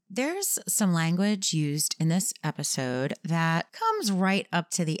There's some language used in this episode that comes right up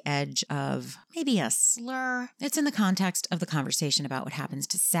to the edge of maybe a slur. It's in the context of the conversation about what happens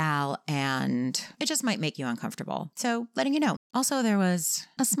to Sal, and it just might make you uncomfortable. So, letting you know. Also, there was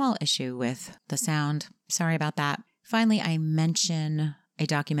a small issue with the sound. Sorry about that. Finally, I mention a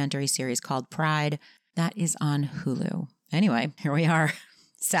documentary series called Pride that is on Hulu. Anyway, here we are.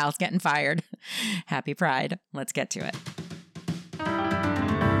 Sal's getting fired. Happy Pride. Let's get to it.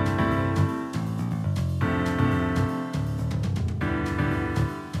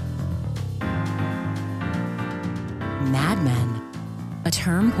 Mad Men, a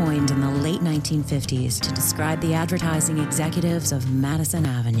term coined in the late 1950s to describe the advertising executives of Madison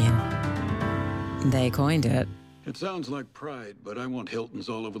Avenue. They coined it. It sounds like Pride, but I want Hiltons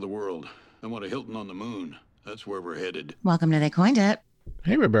all over the world. I want a Hilton on the moon. That's where we're headed. Welcome to They Coined It.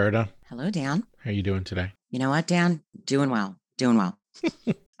 Hey, Roberta. Hello, Dan. How are you doing today? You know what, Dan? Doing well.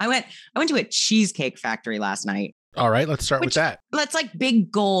 I went to a cheesecake factory last night. All right, let's start with that. That's like big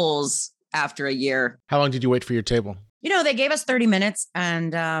goals after a year. How long did you wait for your table? You know, they gave us 30 minutes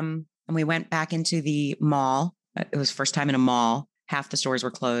and we went back into the mall. It was first time in a mall. Half the stores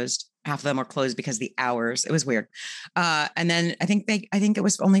were closed. Half of them were closed because of the hours. It was weird. And then I think it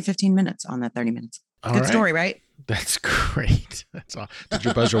was only 15 minutes on that 30 minutes. Good story, right? That's great. That's all. Did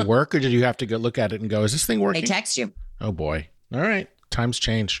your buzzer work or did you have to go look at it and go, is this thing working? They text you. Oh boy. All right. Times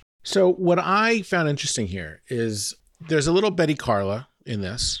change. So what I found interesting here is there's a little Betty Carla in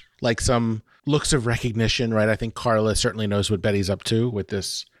this, like some looks of recognition, right? I think Carla certainly knows what Betty's up to with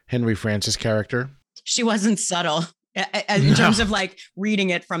this Henry Francis character. She wasn't subtle in terms of like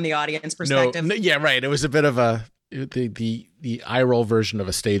reading it from the audience perspective. No, yeah, right. It was a bit of the eye roll version of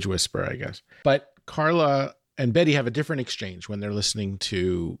a stage whisper, I guess. But Carla and Betty have a different exchange when they're listening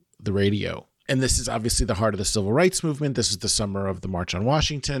to the radio. And this is obviously the heart of the civil rights movement. This is the summer of the March on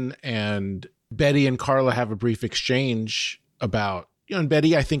Washington. And Betty and Carla have a brief exchange about, and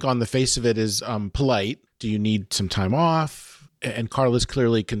Betty, I think on the face of it is polite. Do you need some time off? And Carla's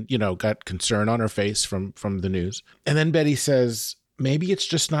clearly, got concern on her face from the news. And then Betty says, maybe it's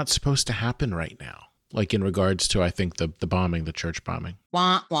just not supposed to happen right now. Like in regards to, I think, the bombing, the church bombing.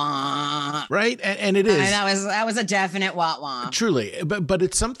 Wah, wah. Right? And it is. That was a definite wah, wah. Truly. But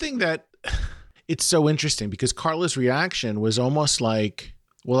it's something that it's so interesting because Carla's reaction was almost like,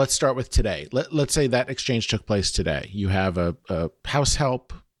 well, let's start with today. Let's say that exchange took place today. You have a house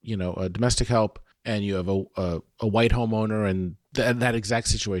help, a domestic help, and you have a white homeowner and that exact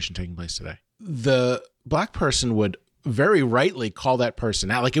situation taking place today. The black person would very rightly call that person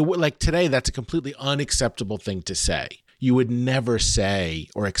out. Like today, that's a completely unacceptable thing to say. You would never say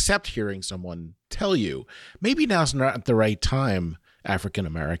or accept hearing someone tell you, maybe now's not the right time, African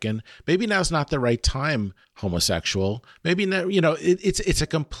American. Maybe now's not the right time, homosexual. Maybe it's a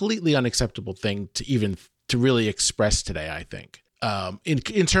completely unacceptable thing to really express today, I think.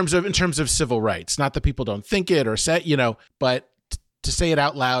 In terms of civil rights, not that people don't think it or say, but to say it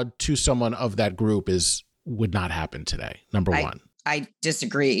out loud to someone of that group would not happen today. Number one. I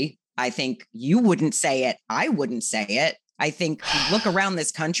disagree. I think you wouldn't say it. I wouldn't say it. I think look around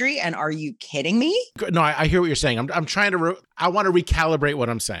this country and are you kidding me? No, I hear what you're saying. I'm trying to, I want to recalibrate what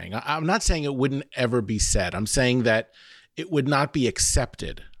I'm saying. I'm not saying it wouldn't ever be said. I'm saying that it would not be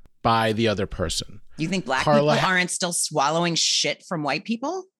accepted by the other person. You think black people aren't still swallowing shit from white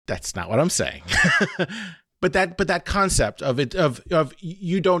people? That's not what I'm saying. But that concept of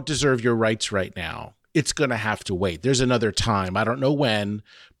you don't deserve your rights right now. It's going to have to wait. There's another time. I don't know when,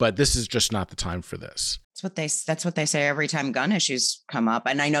 but this is just not the time for this. That's what they say every time gun issues come up.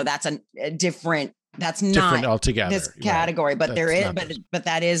 And I know that's a different, that's different not altogether. This category, but there is, but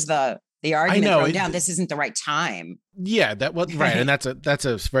that is the argument thrown down. This isn't the right time. Yeah, right. And that's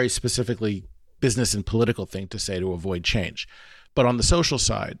a very specifically business and political thing to say to avoid change. But on the social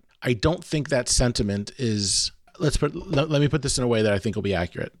side, I don't think that sentiment is, let me put this in a way that I think will be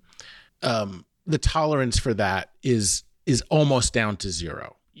accurate. The tolerance for that is almost down to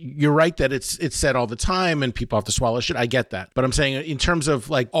zero. You're right that it's said all the time and people have to swallow shit. I get that. But I'm saying in terms of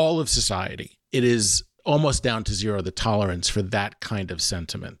like all of society, it is almost down to zero, the tolerance for that kind of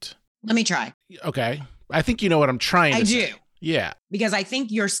sentiment. Let me try. Okay. I think you know what I'm trying to say. I do. Yeah. Because I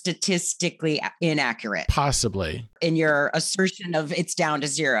think you're statistically inaccurate. Possibly. In your assertion of it's down to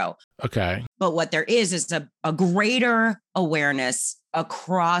zero. Okay. But what there is a greater awareness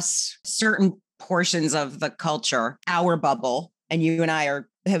across certain portions of the culture, our bubble, and you and I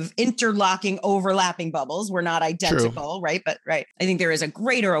have interlocking, overlapping bubbles. We're not identical, True. Right? But right. I think there is a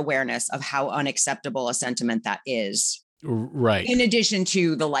greater awareness of how unacceptable a sentiment that is. Right. In addition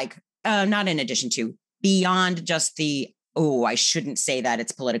to beyond just the oh, I shouldn't say that,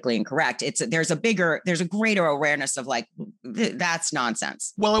 it's politically incorrect. There's a greater awareness of like, that's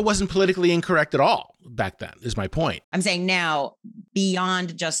nonsense. Well, it wasn't politically incorrect at all back then, is my point. I'm saying now,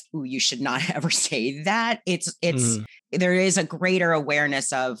 beyond just, ooh, you should not ever say that. There is a greater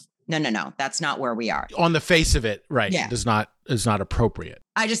awareness of, no, that's not where we are. On the face of it, right? Yeah. It is not appropriate.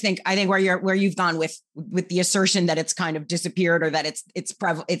 I think where you've gone with the assertion that it's kind of disappeared or that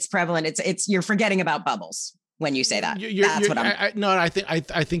it's prevalent. You're forgetting about Bubbles when you say that.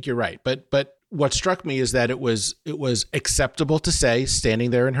 I think you're right. But what struck me is that it was acceptable to say,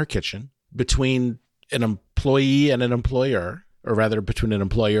 standing there in her kitchen, between an employee and an employer, or rather between an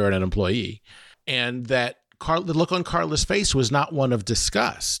employer and an employee, and that the look on Carla's face was not one of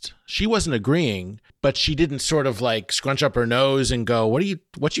disgust. She wasn't agreeing, but she didn't sort of like scrunch up her nose and go, what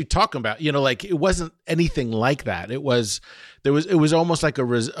you talking about? Like it wasn't anything like that. It was almost like a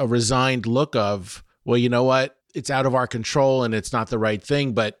resigned look of, well, you know what? It's out of our control and it's not the right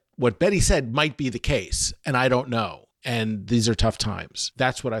thing. But what Betty said might be the case, and I don't know. And these are tough times.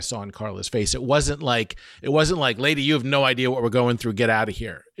 That's what I saw in Carla's face. It wasn't like, lady, you have no idea what we're going through. Get out of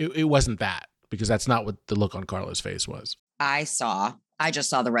here. It wasn't that. Because that's not what the look on Carla's face was. I just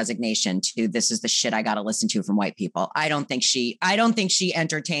saw the resignation to, this is the shit I got to listen to from white people. I don't think she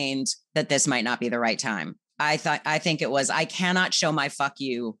entertained that this might not be the right time. I think it was, I cannot show my fuck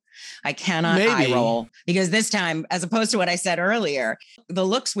you. I cannot eye roll, because this time, as opposed to what I said earlier, the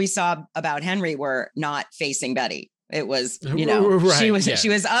looks we saw about Henry were not facing Betty. It was, right, she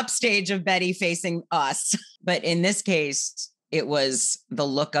was upstage of Betty facing us. But in this case, it was the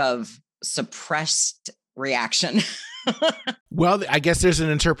look of suppressed reaction. Well, I guess there's an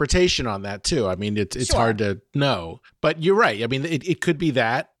interpretation on that too. I mean, it's sure. Hard to know, but you're right. I mean, it could be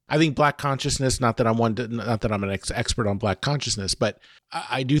that. I think Black consciousness, not that I'm an expert on Black consciousness, but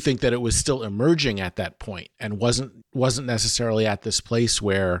I do think that it was still emerging at that point and wasn't necessarily at this place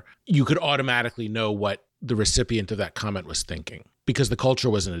where you could automatically know what the recipient of that comment was thinking, because the culture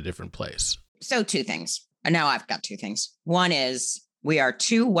was in a different place. So two things. And now I've got two things. One is, we are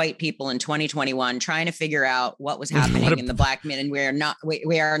two white people in 2021 trying to figure out what was happening in the Black men, and we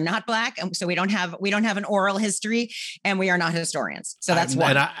are not Black, and so we don't have an oral history, and we are not historians. So that's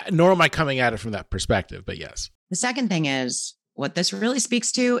one. Nor am I coming at it from that perspective, but yes. The second thing is, what this really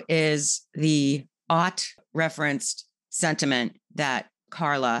speaks to is the referenced sentiment that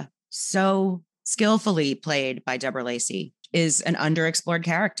Carla, so skillfully played by Deborah Lacey, is an underexplored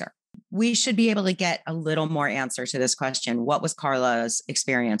character. We should be able to get a little more answer to this question. What was Carla's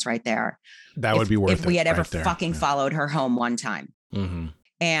experience right there? That would be worth it. If we had ever fucking followed her home one time. Mm-hmm.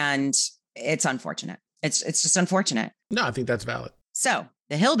 And it's unfortunate. It's just unfortunate. No, I think that's valid. So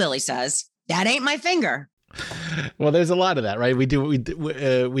the hillbilly says, that ain't my finger. Well, there's a lot of that, right? We do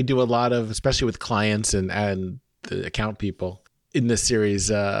a lot of, especially with clients and the account people in this series,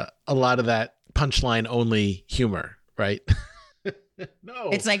 a lot of that punchline only humor, right? No,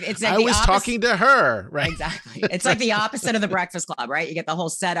 it's like I was talking to her, right? Exactly. It's like the opposite of the Breakfast Club, right? You get the whole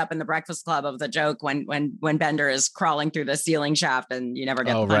setup in the Breakfast Club of the joke when Bender is crawling through the ceiling shaft, and you never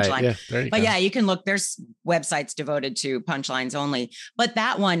get the punchline. Right. Yeah, there you go. Yeah, you can look. There's websites devoted to punchlines only, but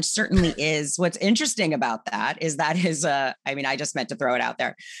that one certainly is. What's interesting about that is I just meant to throw it out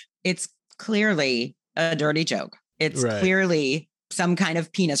there. It's clearly a dirty joke. It's clearly some kind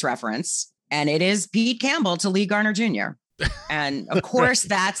of penis reference, and it is Pete Campbell to Lee Garner Jr. And of course,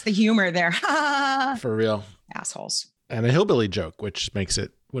 that's the humor there. For real. Assholes. And a hillbilly joke, which makes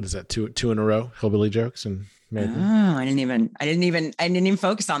it, what is that, two in a row? Hillbilly jokes and maybe. Oh, I didn't even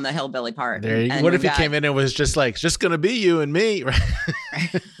focus on the hillbilly part. What if he came in and was just like, just gonna be you and me, right?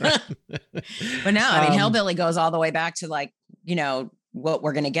 But no, I mean, hillbilly goes all the way back to what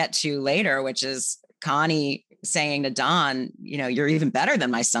we're gonna get to later, which is Connie saying to Don, you're even better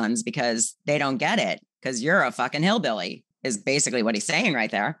than my sons because they don't get it, because you're a fucking hillbilly, is basically what he's saying right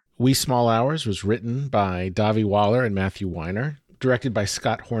there. Wee Small Hours was written by Davi Waller and Matthew Weiner, directed by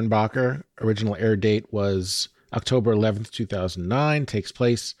Scott Hornbacher. Original air date was October 11th, 2009, takes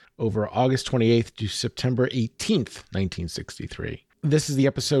place over August 28th to September 18th, 1963. This is the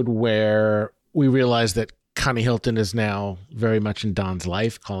episode where we realize that Connie Hilton is now very much in Don's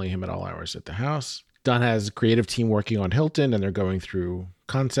life, calling him at all hours at the house. Don has a creative team working on Hilton, and they're going through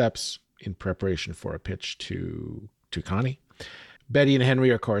concepts in preparation for a pitch to Connie. Betty and Henry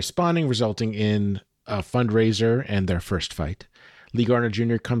are corresponding, resulting in a fundraiser and their first fight. Lee Garner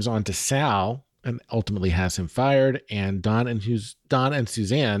Jr. comes on to Sal and ultimately has him fired, and Don and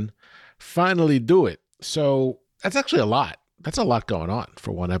Suzanne finally do it. So that's actually a lot. That's a lot going on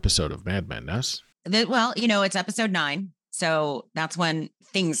for one episode of Mad Men, Ness. Well, it's episode 9. So that's when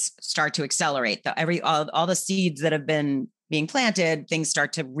things start to accelerate. All the seeds that have been being planted, things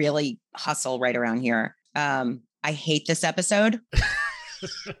start to really hustle right around here. I hate this episode.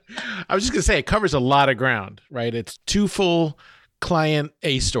 I was just going to say, it covers a lot of ground, right? It's 2 full client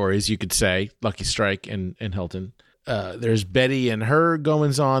A stories, you could say, Lucky Strike and Hilton. There's Betty and her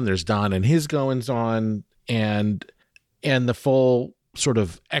goings on. There's Don and his goings on, and the full sort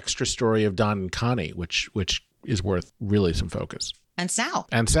of extra story of Don and Connie, which is worth really some focus. And Sal.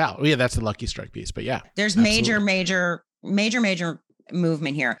 Oh, yeah, that's the Lucky Strike piece. But yeah, there's major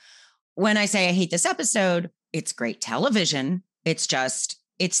movement here. When I say I hate this episode, it's great television. It's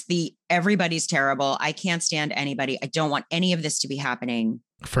everybody's terrible. I can't stand anybody. I don't want any of this to be happening.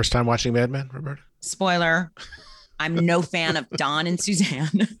 First time watching Mad Men, Roberta? Spoiler. I'm no fan of Don and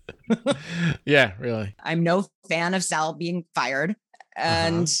Suzanne. Yeah, really. I'm no fan of Sal being fired.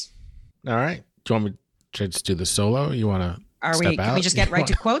 And All right. Do you want me to just do the solo? You want to Can we just get right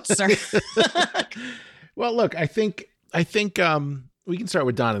to quotes? Or? Well, look, I think we can start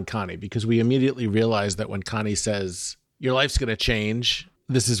with Don and Connie, because we immediately realize that when Connie says, your life's going to change,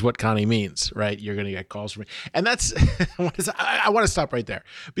 this is what Connie means, right? You're going to get calls from me. And that's, I want to stop right there,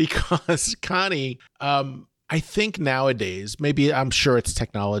 because Connie, I think nowadays, I'm sure it's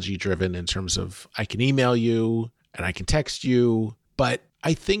technology driven in terms of I can email you and I can text you, but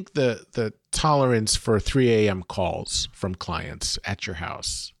I think the tolerance for 3 a.m. calls from clients at your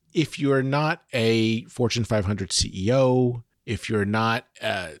house, if you're not a Fortune 500 CEO, if you're not,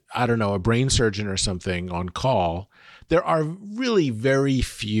 a brain surgeon or something on call, there are really very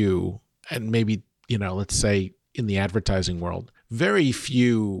few, and maybe, let's say in the advertising world, very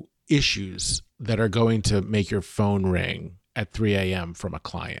few issues that are going to make your phone ring at 3 a.m. from a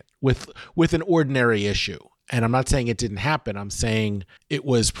client with an ordinary issue. And I'm not saying it didn't happen. I'm saying it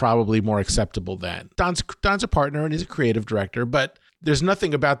was probably more acceptable then. Don's a partner and he's a creative director, but there's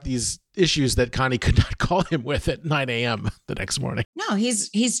nothing about these issues that Connie could not call him with at 9 a.m. the next morning. No,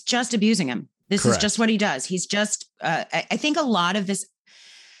 he's just abusing him. This Correct. Is just what he does. He's just, I think a lot of this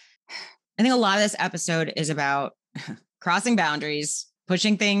episode is about crossing boundaries,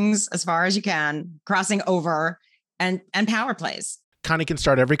 pushing things as far as you can, crossing over, and power plays. Connie can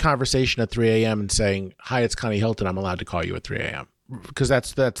start every conversation at 3 a.m. and saying, hi, it's Connie Hilton. I'm allowed to call you at 3 a.m. Because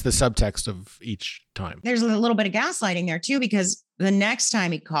that's the subtext of each time. There's a little bit of gaslighting there too, because the next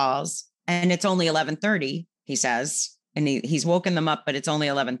time he calls and it's only 11:30, he says, and he's woken them up, but it's only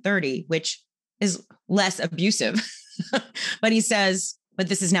 11:30, which is less abusive. But he says, but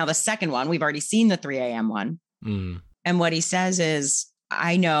this is now the second one. We've already seen the 3 a.m. one. Mm. And what he says is,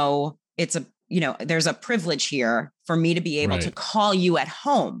 I know there's a privilege here for me to be able to call you at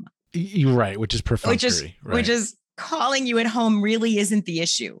home. You're right. Which is perfunctory. Which is calling you at home really isn't the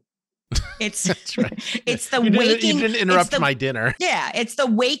issue. It's That's right. It's the waking. You didn't interrupt my dinner. Yeah. It's the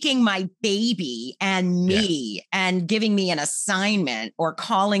waking my baby and me and giving me an assignment or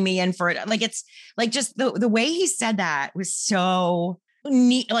calling me in for it. Like, it's like just the way he said that was so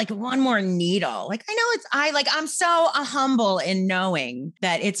neat, like one more needle. Like, I know I'm so humble in knowing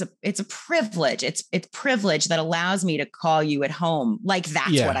that it's a privilege. It's privilege that allows me to call you at home. Like,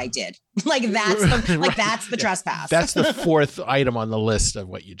 that's what I did. Like, that's that's the trespass. That's the fourth item on the list of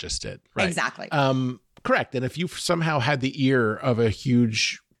what you just did. Right. Exactly. Correct. And if you somehow had the ear of a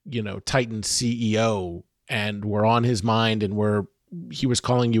huge, Titan CEO and were on his mind and he was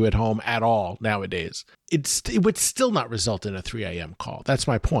calling you at home at all nowadays, it would still not result in a 3 a.m. call. That's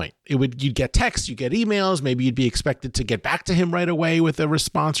my point. You'd get texts, you get emails, maybe you'd be expected to get back to him right away with a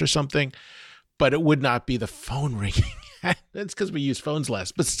response or something, but it would not be the phone ringing. That's because we use phones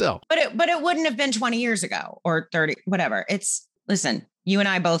less, but still. But it wouldn't have been 20 years ago or 30, whatever. Listen, you and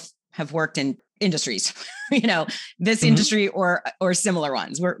I both have worked in industries, this industry or similar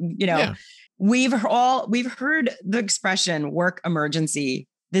ones. We've heard the expression work emergency.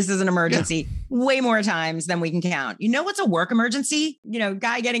 This is an emergency way more times than we can count. You know what's a work emergency?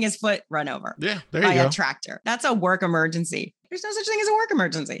 Guy getting his foot run over by a tractor. That's a work emergency. There's no such thing as a work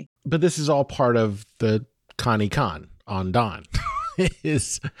emergency. But this is all part of the Connie Con on Don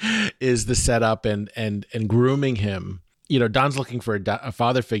is the setup and grooming him. Don's looking for a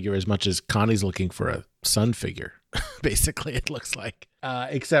father figure as much as Connie's looking for a son figure. Basically, it looks like,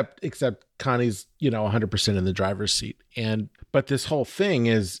 except Connie's, 100% in the driver's seat. But this whole thing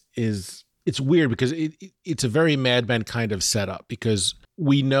is it's weird because it's a very Mad Men kind of setup, because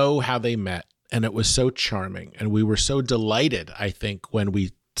we know how they met and it was so charming. And we were so delighted, I think, when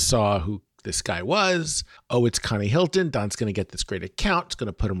we saw who this guy was. Oh, it's Connie Hilton. Don's going to get this great account. It's going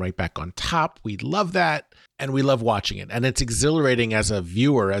to put him right back on top. We love that. And we love watching it. And it's exhilarating as a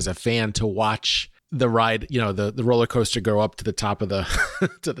viewer, as a fan, to watch the ride, the roller coaster go up to the top of the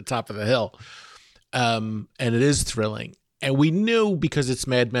to the top of the hill. And it is thrilling. And we knew, because it's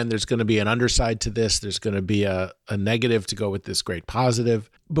Mad Men, there's going to be an underside to this. There's going to be a negative to go with this great positive,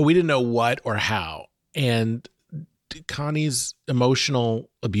 but we didn't know what or how. And Connie's emotional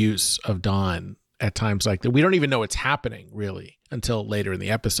abuse of Don at times like that, we don't even know it's happening really until later in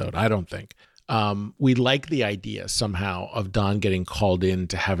the episode, I don't think. We like the idea somehow of Don getting called in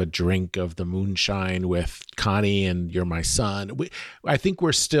to have a drink of the moonshine with Connie and You're My Son. I think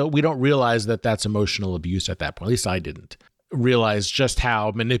we don't realize that that's emotional abuse at that point. At least I didn't realize just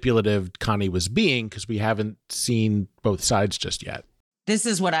how manipulative Connie was being, because we haven't seen both sides just yet. This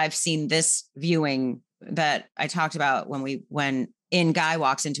is what I've seen this viewing that I talked about when Guy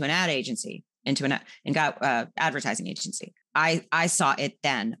walks into an ad agency, advertising agency. I saw it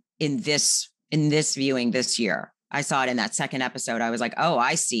then in this viewing this year. I saw it in that second episode. I was like, oh,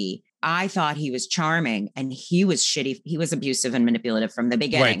 I see. I thought he was charming, and he was shitty. He was abusive and manipulative from the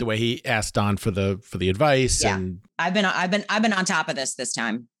beginning. Right, the way he asked Don for the advice. Yeah. And I've been on top of this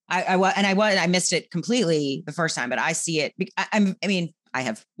time. I missed it completely the first time, but I see it. We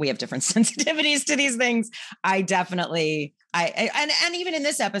have different sensitivities to these things. I definitely, and even in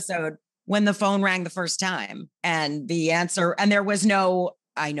this episode, when the phone rang the first time and the answer, and there was no,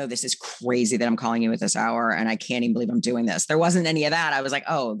 I know this is crazy that I'm calling you at this hour and I can't even believe I'm doing this. There wasn't any of that. I was like,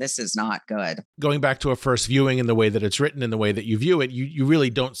 oh, this is not good. Going back to a first viewing and the way that it's written and the way that you view it, you really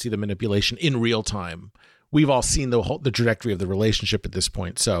don't see the manipulation in real time. We've all seen the trajectory of the relationship at this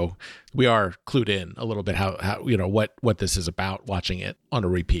point. So we are clued in a little bit how what this is about, watching it on a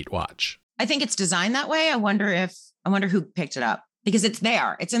repeat watch. I think it's designed that way. I wonder who picked it up. Because it's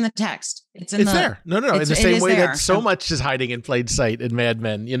there. It's in the text. It's there. No. In the same way that so much is hiding in plain sight in Mad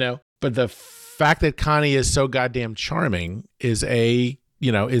Men, But the fact that Connie is so goddamn charming is a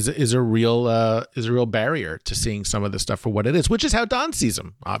real barrier to seeing some of the stuff for what it is, which is how Don sees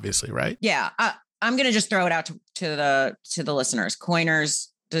him, obviously, right? Yeah. I'm going to just throw it out to the listeners.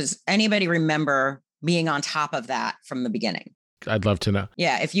 Coiners, does anybody remember being on top of that from the beginning? I'd love to know.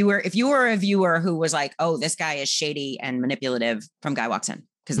 Yeah. If you were a viewer who was like, oh, this guy is shady and manipulative from Guy Walks In,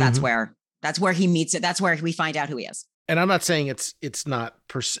 because that's where he meets it. That's where we find out who he is. And I'm not saying it's not,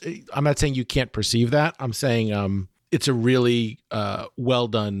 I'm not saying you can't perceive that. I'm saying it's a really well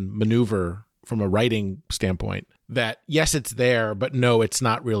done maneuver from a writing standpoint that, yes, it's there, but no, it's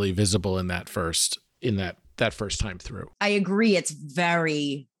not really visible in that first time through. I agree. It's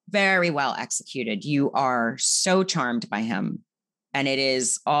very, very well executed. You are so charmed by him. And it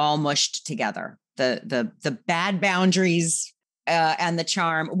is all mushed together. The bad boundaries and the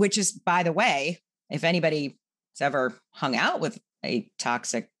charm, which is, by the way, if anybody's ever hung out with a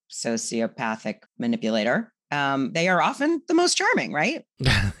toxic, sociopathic manipulator, they are often the most charming, right?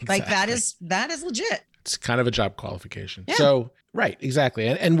 Exactly. Like that is legit. It's kind of a job qualification. Yeah. So, right, exactly.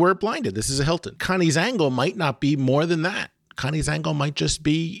 And we're blinded. This is a Hilton. Connie's angle might not be more than that. Connie's angle might just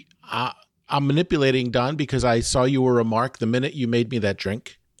be, I'm manipulating Don because I saw you were a mark the minute you made me that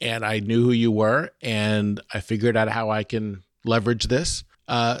drink, and I knew who you were, and I figured out how I can leverage this.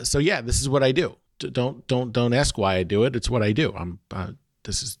 So yeah, this is what I do. Don't ask why I do it. It's what I do.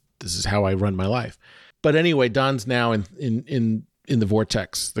 This is how I run my life. But anyway, Don's now in the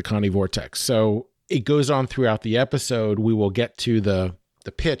vortex, the Connie vortex. So it goes on throughout the episode. We will get to the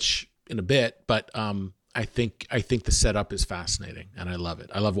pitch in a bit, but I think the setup is fascinating, and I love it.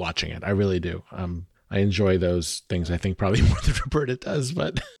 I love watching it. I really do. I enjoy those things, I think, probably more than Roberta does,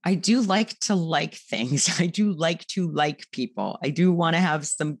 but I do like to like things. I do like to like people. I do want to have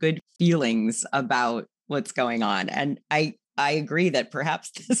some good feelings about what's going on. And I agree that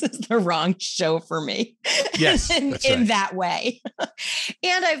perhaps this is the wrong show for me. Yes, in that way.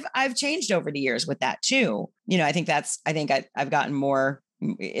 And I've changed over the years with that too. I think I've gotten more,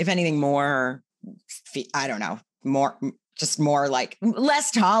 if anything, more, I don't know, more like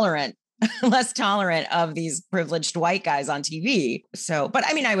less tolerant of these privileged white guys on TV. So, but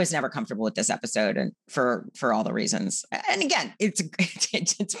I mean, I was never comfortable with this episode, and for all the reasons. And again, it's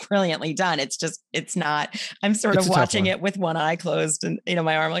brilliantly done. It's not, I'm sort of watching it with one eye closed and,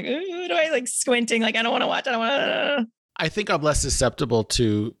 my arm like, ooh, do I like squinting? Like, I don't want to watch. I don't want to. I think I'm less susceptible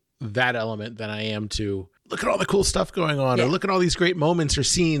to that element than I am to look at all the cool stuff going on, or look at all these great moments or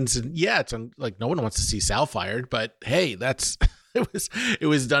scenes. And yeah, it's like, no one wants to see Sal fired, but hey, it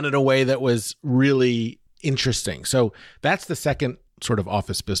was done in a way that was really interesting. So that's the second sort of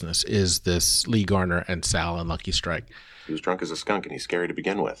office business, is this Lee Garner and Sal and Lucky Strike. He was drunk as a skunk, and he's scary to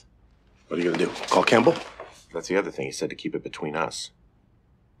begin with. What are you going to do? Call Campbell? That's the other thing. He said to keep it between us.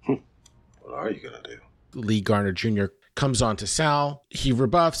 What are you going to do? Lee Garner Jr. comes on to Sal. He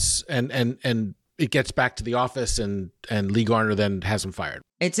rebuffs and it gets back to the office and Lee Garner then has him fired.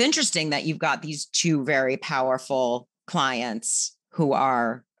 It's interesting that you've got these two very powerful clients who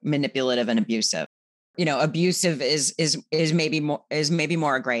are manipulative and abusive. Abusive is maybe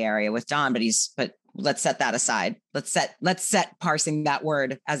more a gray area with Don, but let's set that aside. Let's set parsing that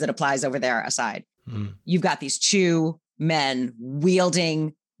word as it applies over there aside. Mm. You've got these two men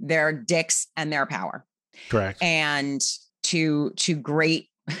wielding their dicks and their power. Correct. And to great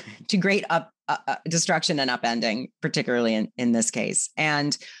destruction and upending, particularly in this case.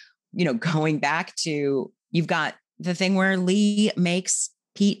 And, going back to, you've got the thing where Lee makes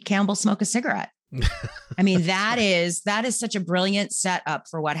Pete Campbell smoke a cigarette. I mean, that is such a brilliant setup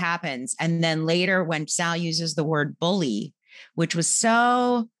for what happens. And then later when Sal uses the word bully, which was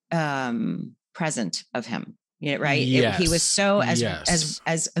so present of him, right? Yes. He was so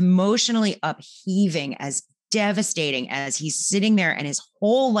as emotionally upheaving, as devastating as he's sitting there and his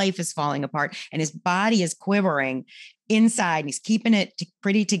whole life is falling apart and his body is quivering inside and he's keeping it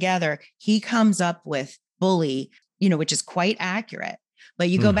pretty together. He comes up with bully, which is quite accurate. But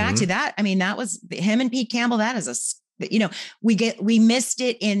you go back to that. I mean, that was him and Pete Campbell. That is we missed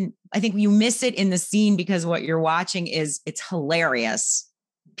it I think you miss it in the scene because what you're watching it's hilarious.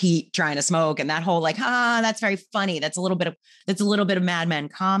 Pete trying to smoke and that whole that's very funny. That's a little bit of Mad Men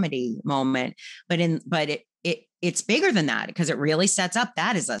comedy moment. But it's bigger than that because it really sets up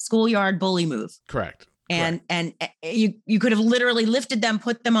that is a schoolyard bully move. Correct. And you could have literally lifted them,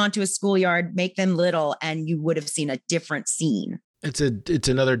 put them onto a schoolyard, make them little, and you would have seen a different scene. It's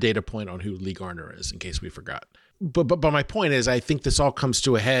another data point on who Lee Garner is, in case we forgot. But my point is, I think this all comes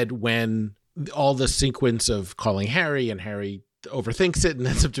to a head when all the sequence of calling Harry and Harry overthinks it and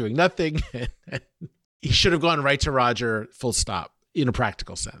ends up doing nothing. He should have gone right to Roger, full stop, in a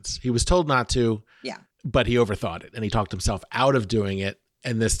practical sense. He was told not to, but he overthought it and he talked himself out of doing it.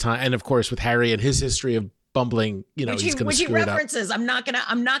 And this time, and of course, with Harry and his history of bumbling, he's going to screw it up. Which he references, I'm not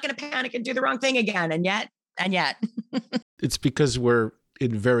gonna panic and do the wrong thing again. And yet. It's because we're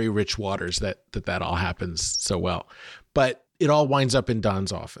in very rich waters that all happens so well. But it all winds up in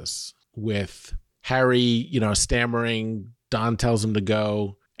Don's office with Harry, stammering. Don tells him to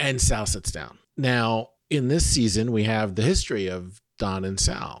go and Sal sits down. Now, in this season, we have the history of Don and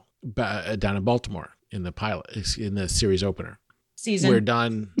Sal down in Baltimore in the series opener. Season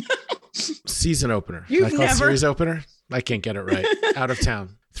opener. You've never series opener? I can't get it right. Out of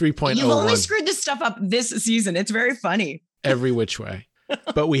town. 3.01. You've only screwed this stuff up this season. It's very funny. Every which way.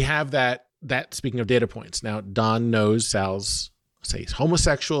 But we have that speaking of data points. Now, Don knows Sal's, say he's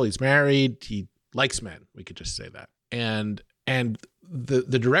homosexual, he's married, he likes men. We could just say that. And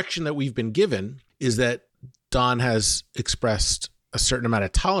the direction that we've been given is that Don has expressed a certain amount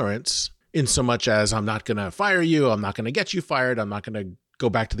of tolerance in so much as I'm not going to fire you. I'm not going to get you fired. I'm not going to go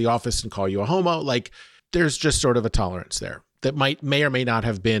back to the office and call you a homo. Like there's just sort of a tolerance there that may or may not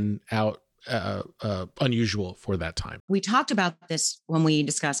have been unusual for that time. We talked about this when we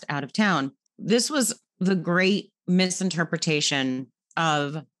discussed Out of Town. This was the great misinterpretation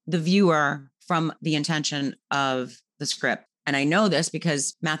of the viewer from the intention of the script. And I know this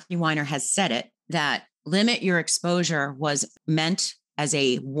because Matthew Weiner has said it, that limit your exposure was meant as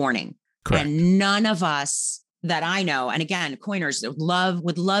a warning. Correct. And none of us that I know, and again, Coiners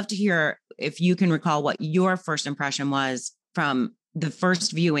would love to hear if you can recall what your first impression was from the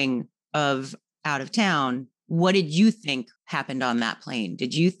first viewing of Out of Town. What did you think happened on that plane?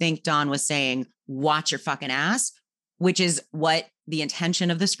 Did you think Don was saying, watch your fucking ass, which is what the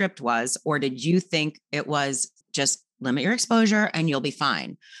intention of the script was? Or did you think it was just limit your exposure and you'll be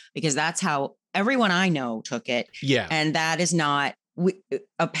fine? Because that's how everyone I know took it. Yeah. And that is not,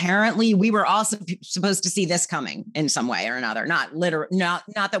 apparently we were also supposed to see this coming in some way or another. Not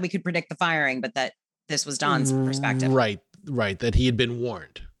that we could predict the firing, but that this was Don's perspective. Right. That he had been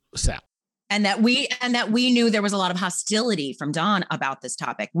warned, Sal. And that we knew there was a lot of hostility from Don about this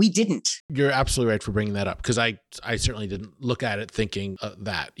topic. We didn't. You're absolutely right for bringing that up, because I certainly didn't look at it thinking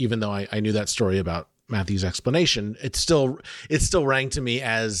that, even though I knew that story about Matthew's explanation, it still rang to me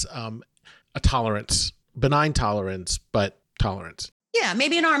as a tolerance, benign tolerance, but tolerance. Yeah,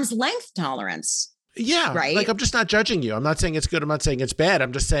 maybe an arm's length tolerance. Yeah, right. Like, I'm just not judging you. I'm not saying it's good. I'm not saying it's bad.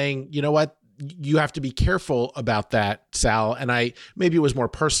 I'm just saying, you know what? You have to be careful about that, Sal. And maybe it was more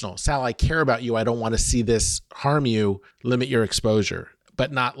personal. Sal, I care about you. I don't want to see this harm you. Limit your exposure,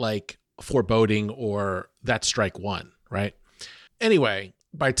 but not like foreboding or that's strike one, right? Anyway,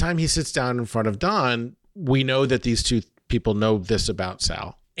 by the time he sits down in front of Don, we know that these two people know this about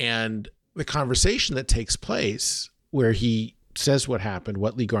Sal. And the conversation that takes place where he says what happened,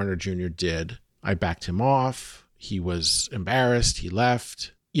 what Lee Garner Jr. did, I backed him off. He was embarrassed. He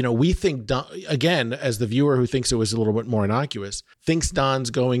left. we think Don, again, as the viewer who thinks it was a little bit more innocuous, thinks Don's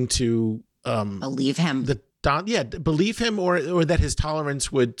going to believe him. Believe him, or that his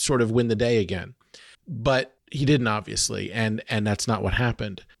tolerance would sort of win the day again. But he didn't, obviously, and that's not what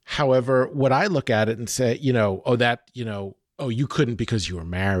happened. However, what I look at it and say, you couldn't because you were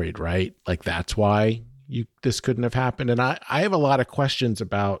married, right? Like that's why this couldn't have happened. And I have a lot of questions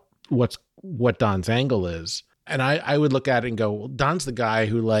about what Don's angle is. And I would look at it and go, well, Don's the guy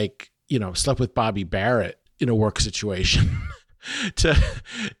who slept with Bobby Barrett in a work situation.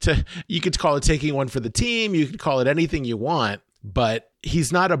 You could call it taking one for the team. You could call it anything you want, but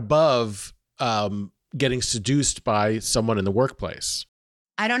he's not above getting seduced by someone in the workplace.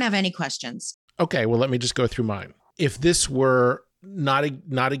 I don't have any questions. Okay, well, let me just go through mine. If this were not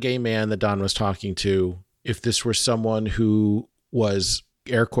a gay man that Don was talking to, if this were someone who was,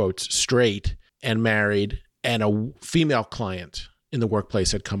 air quotes, straight and married, and a female client in the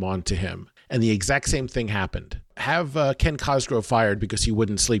workplace had come on to him, and the exact same thing happened, have Ken Cosgrove fired because he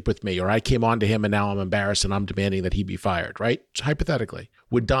wouldn't sleep with me, or I came on to him and now I'm embarrassed and I'm demanding that he be fired, right? Hypothetically,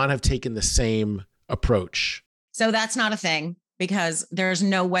 would Don have taken the same approach? So that's not a thing, because there's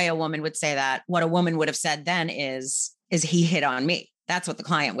no way a woman would say that. What a woman would have said then is he hit on me. That's what the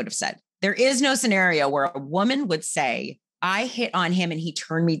client would have said. There is no scenario where a woman would say, I hit on him and he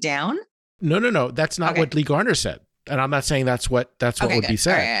turned me down. No. That's not what Lee Garner said. And I'm not saying that's what would be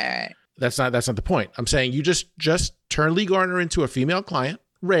said. All right. That's not the point. I'm saying you just turn Lee Garner into a female client.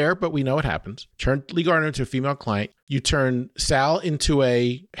 Rare, but we know it happens. Turn Lee Garner into a female client. You turn Sal into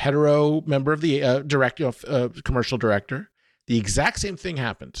a hetero member of the commercial director. The exact same thing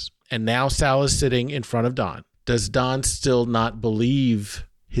happens. And now Sal is sitting in front of Don. Does Don still not believe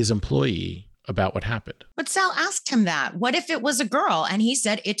his employee about what happened? But Sal asked him that. What if it was a girl? And he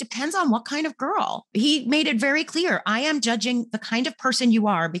said, it depends on what kind of girl. He made it very clear. I am judging the kind of person you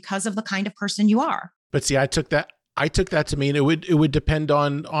are because of the kind of person you are. But see, I took that to mean it would depend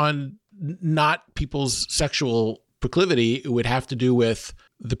on not people's sexual proclivity. It would have to do with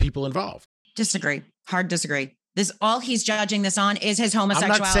the people involved. Disagree. Hard disagree. This all he's judging this on is his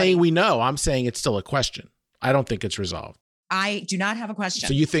homosexuality. I'm not saying we know. I'm saying it's still a question. I don't think it's resolved. I do not have a question.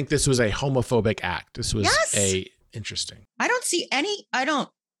 So you think this was a homophobic act? This was interesting.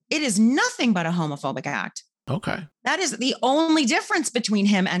 It is nothing but a homophobic act. Okay. That is the only difference between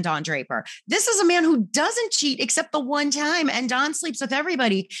him and Don Draper. This is a man who doesn't cheat except the one time, and Don sleeps with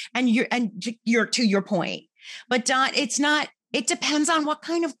everybody. And you're to your point. But Don, it depends on what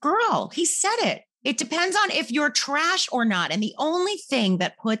kind of girl. He said it. It depends on if you're trash or not. And the only thing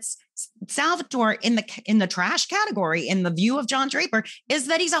that puts Salvatore in the trash category in the view of John Draper is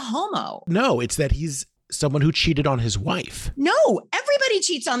that he's a homo. No, it's that he's someone who cheated on his wife. No, everybody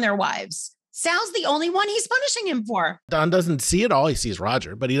cheats on their wives. Sal's the only one he's punishing him for. Don doesn't see it all. He sees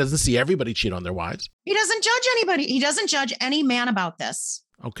Roger, but he doesn't see everybody cheat on their wives. He doesn't judge anybody. He doesn't judge any man about this.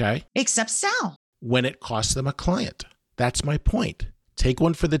 Okay. Except Sal. When it costs them a client. That's my point. Take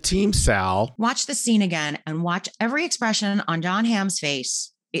one for the team, Sal. Watch the scene again and watch every expression on Jon Hamm's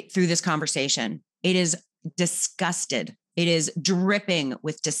face through this conversation. It is disgusted. It is dripping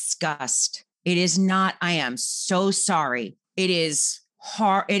with disgust. It is not, I am so sorry. It is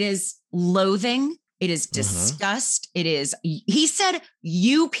hard. It is loathing. It is disgust. It is, he said,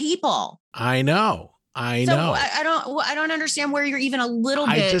 you people. I know. I know. I don't understand where you're even a little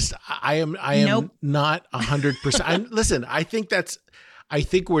bit. I am not 100%. Listen, I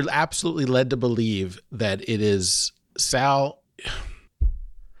think we're absolutely led to believe that it is Sal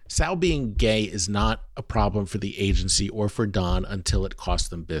being gay is not a problem for the agency or for Don until it costs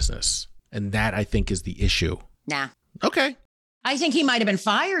them business. And that, I think, is the issue. Nah. Okay. I think he might have been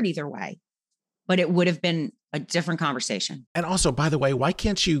fired either way, but it would have been a different conversation. And also, by the way, why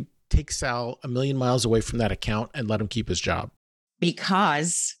can't you take Sal a million miles away from that account and let him keep his job?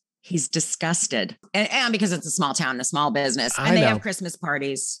 Because he's disgusted. And because it's a small town, a small business. And they have Christmas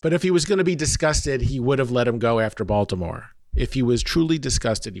parties. But if he was going to be disgusted, he would have let him go after Baltimore. If he was truly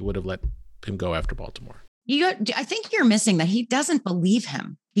disgusted, he would have let him go after Baltimore. I think you're missing that he doesn't believe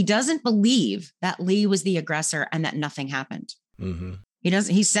him. He doesn't believe that Lee was the aggressor and that nothing happened. Mm-hmm.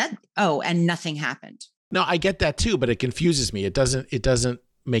 He said, and nothing happened. No, I get that too, but it confuses me. It doesn't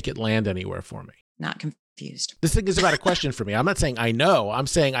make it land anywhere for me. Not confused. This thing is about a question for me. I'm not saying I know. I'm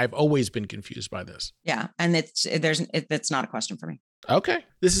saying I've always been confused by this. Yeah. And it's not a question for me. Okay.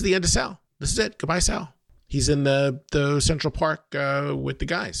 This is the end of Sal. This is it. Goodbye, Sal. He's in the Central Park with the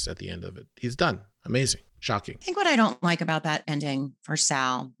guys at the end of it. He's done. Amazing. Shocking. I think what I don't like about that ending for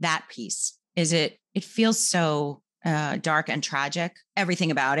Sal, that piece, is it feels so dark and tragic. Everything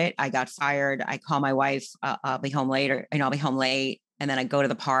about it. I got fired. I call my wife. I'll be home later. I'll be home late. And then I go to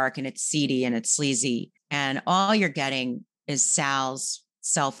the park and it's seedy and it's sleazy. And all you're getting is Sal's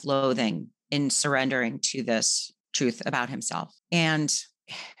self-loathing in surrendering to this truth about himself. And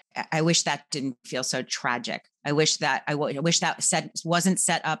I wish that didn't feel so tragic. I wish that wasn't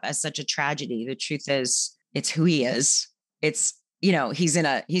set up as such a tragedy. The truth is, it's who he is. It's, he's in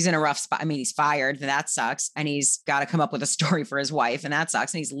a rough spot. I mean, he's fired, and that sucks. And he's got to come up with a story for his wife, and that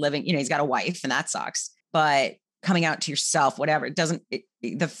sucks. And he's living, he's got a wife, and that sucks. But coming out to yourself, whatever,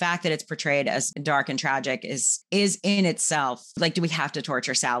 the fact that it's portrayed as dark and tragic is in itself, like, do we have to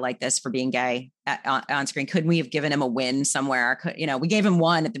torture Sal like this for being gay on screen? Couldn't we have given him a win somewhere? We gave him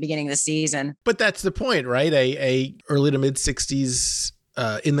one at the beginning of the season. But that's the point, right? A early to mid 60s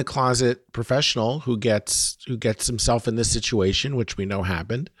in the closet professional who gets himself in this situation, which we know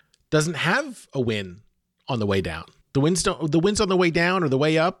happened, doesn't have a win on the way down. The wins on the way down or the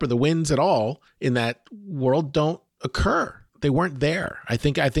way up or the wins at all in that world don't occur. They weren't there. I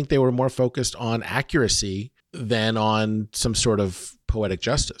think they were more focused on accuracy than on some sort of poetic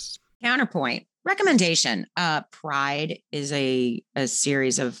justice. Counterpoint. Recommendation. Pride is a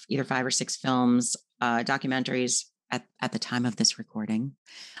series of either 5 or 6 films, documentaries at the time of this recording.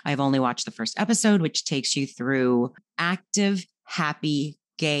 I've only watched the first episode, which takes you through active, happy,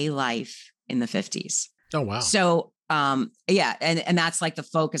 gay life in the 50s. Oh, wow. So, yeah. And that's like the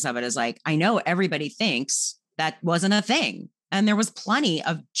focus of it is like, I know everybody thinks that wasn't a thing. And there was plenty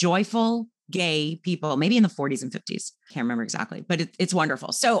of joyful gay people, maybe in the 40s and 50s. Can't remember exactly, but it's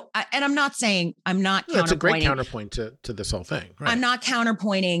wonderful. So, and I'm not saying, That's a great counterpoint to this whole thing. Right? I'm not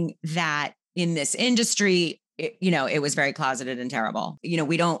counterpointing that in this industry, it was very closeted and terrible.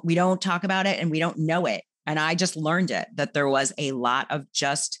 We don't talk about it and we don't know it. And I just learned that there was a lot of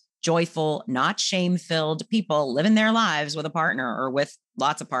just joyful, not shame-filled people living their lives with a partner or with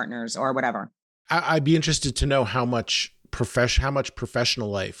lots of partners or whatever. I'd be interested to know how much professional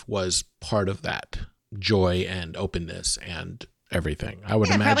life was part of that joy and openness and everything. I would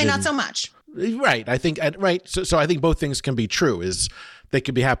imagine probably not so much. Right. I think right. So I think both things can be true. Is they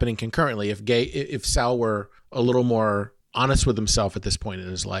could be happening concurrently. If Sal were a little more honest with himself at this point in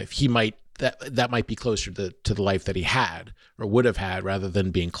his life, he might that might be closer to the life that he had or would have had, rather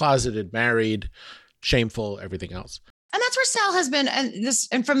than being closeted, married, shameful, everything else. And that's where Sal has been,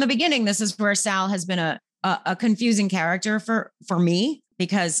 and from the beginning, this is where Sal has been a confusing character for me,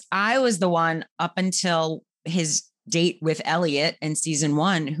 because I was the one up until his date with Elliot in season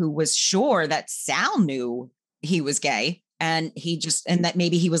 1 who was sure that Sal knew he was gay. And that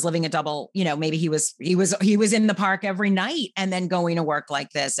maybe he was living a double, maybe he was in the park every night and then going to work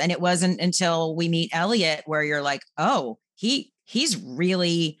like this. And it wasn't until we meet Elliot where you're like, oh, he's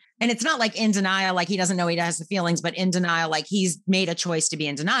really, and it's not like in denial, like he doesn't know he has the feelings, but in denial, like he's made a choice to be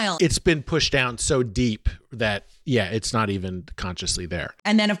in denial. It's been pushed down so deep that, it's not even consciously there.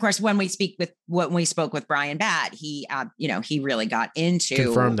 And then, of course, when we spoke with Brian Batt, he really got into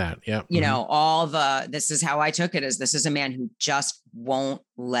confirmed that. Yeah. All this is how I took it, as this is a man who just won't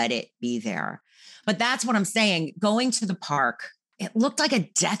let it be there. But that's what I'm saying. Going to the park, it looked like a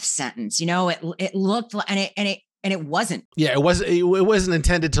death sentence. It looked like, and it wasn't. Yeah, it wasn't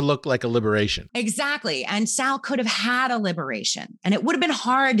intended to look like a liberation. Exactly. And Sal could have had a liberation, and it would have been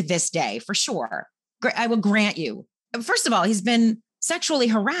hard this day for sure. I will grant you. First of all, he's been sexually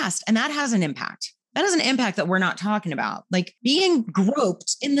harassed, and that has an impact. That has an impact that we're not talking about. Like being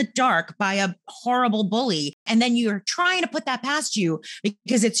groped in the dark by a horrible bully, and then you're trying to put that past you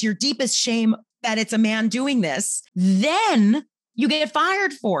because it's your deepest shame that it's a man doing this. Then you get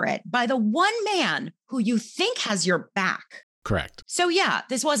fired for it by the one man who you think has your back. Correct. So yeah,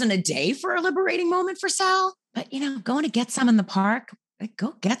 this wasn't a day for a liberating moment for Sal, but going to get some in the park,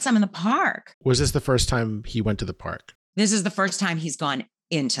 go get some in the park. Was this the first time he went to the park? This is the first time he's gone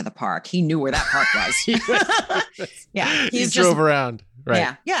into the park. He knew where that park was. Yeah. He drove around. Right.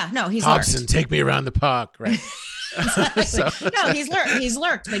 Yeah. Yeah. No, he's Hobson, lurked. Take me around the park. Right. No, he's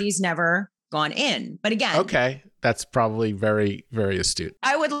lurked, but he's never gone in. But again. Okay. That's probably very, very astute.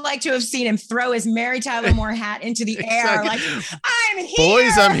 I would like to have seen him throw his Mary Tyler Moore hat into the air. Like, I'm here.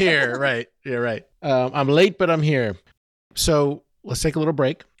 Boys, I'm here. Right. You're right. I'm late, but I'm here. So let's take a little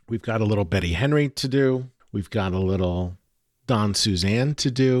break. We've got a little Betty Henry to do. We've got a little Don Suzanne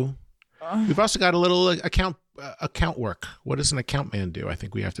to do. We've also got a little account work. What does an account man do? I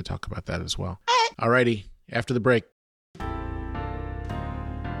think we have to talk about that as well. All righty. After the break.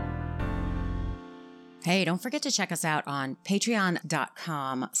 Hey, don't forget to check us out on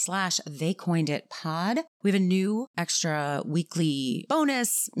patreon.com/theycoineditpod. We have a new extra weekly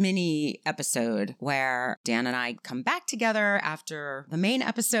bonus mini episode where Dan and I come back together after the main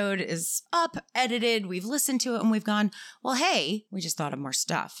episode is up, edited, we've listened to it, and we've gone, well, hey, we just thought of more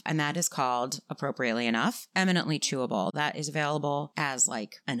stuff. And that is called, appropriately enough, Eminently Chewable. That is available as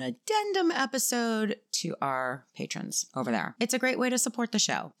like an addendum episode to our patrons over there. It's a great way to support the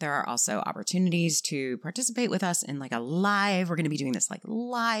show. There are also opportunities to participate with us in like a live, we're going to be doing this like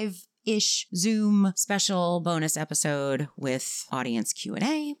live-ish Zoom special bonus episode with audience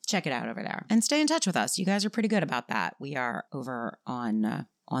Q&A. Check it out over there and stay in touch with us. You guys are pretty good about that. We are over on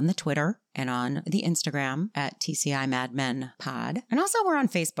the Twitter and on the Instagram at TCI Mad Men Pod. And also we're on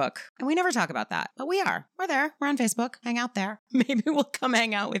Facebook. And we never talk about that, but we are. We're there. We're on Facebook. Hang out there. Maybe we'll come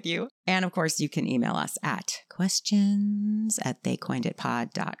hang out with you. And of course, you can email us at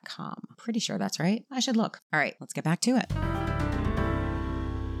questions@theycoineditpod.com. Pretty sure that's right. I should look. All right, let's get back to it.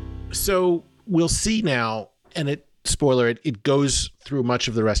 So we'll see now, and it goes through much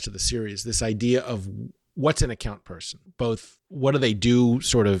of the rest of the series, this idea of what's an account person, both what do they do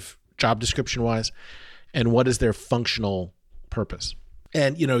sort of job description wise, and what is their functional purpose.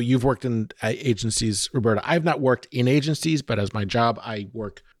 And, you know, you've worked in agencies, Roberta. I've not worked in agencies, but as my job, I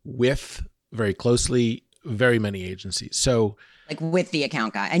work with very closely very many agencies. So like with the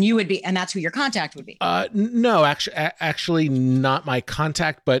account guy, and you would be, and that's who your contact would be. No, actually not my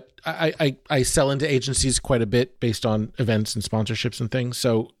contact, but I sell into agencies quite a bit based on events and sponsorships and things.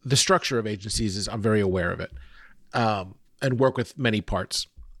 So the structure of agencies is, I'm very aware of it, and work with many parts,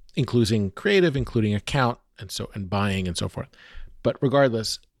 including creative, including account, and buying and so forth. But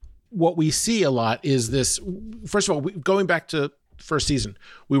regardless, what we see a lot is this. First of all, going back to first season,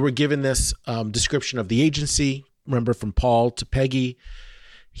 we were given this description of the agency. Remember, from Paul to Peggy.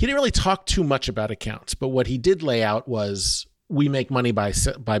 He didn't really talk too much about accounts, but what he did lay out was we make money by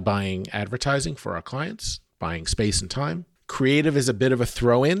buying advertising for our clients, buying space and time. Creative is a bit of a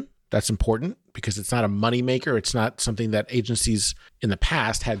throw-in. That's important because it's not a moneymaker. It's not something that agencies in the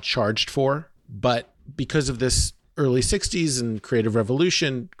past had charged for. But because of this early 60s and creative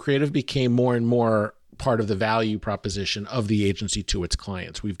revolution, creative became more and more part of the value proposition of the agency to its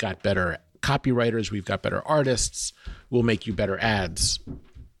clients. We've got better copywriters, we've got better artists, we'll make you better ads.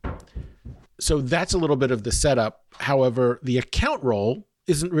 So that's a little bit of the setup. However, the account role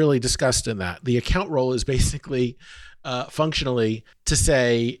isn't really discussed in that. The account role is basically functionally to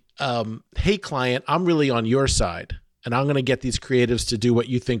say, hey client, I'm really on your side and I'm going to get these creatives to do what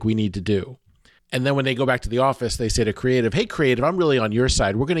you think we need to do. And then when they go back to the office, they say to creative, hey creative, I'm really on your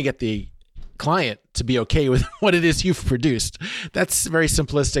side. We're going to get the client to be okay with what it is you've produced. That's very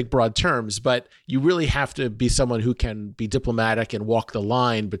simplistic, broad terms, but you really have to be someone who can be diplomatic and walk the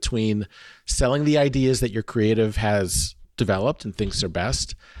line between selling the ideas that your creative has developed and thinks are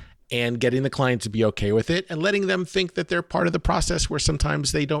best and getting the client to be okay with it and letting them think that they're part of the process where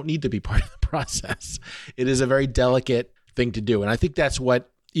sometimes they don't need to be part of the process. It is a very delicate thing to do. And I think that's what,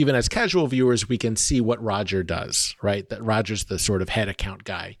 even as casual viewers, we can see what Roger does, right? That Roger's the sort of head account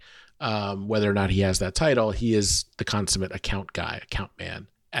guy. Whether or not he has that title, he is the consummate account guy, account man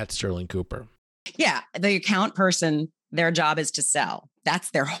at Sterling Cooper. Yeah. The account person, their job is to sell. That's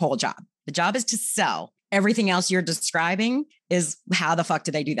their whole job. The job is to sell. Everything else you're describing is how the fuck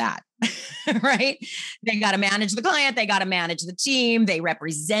do they do that? Right? They got to manage the client. They got to manage the team. They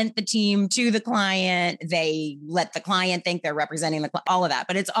represent the team to the client. They let the client think they're representing all of that.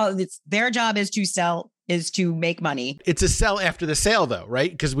 But it's their job is to sell, is to make money. It's a sell after the sale though,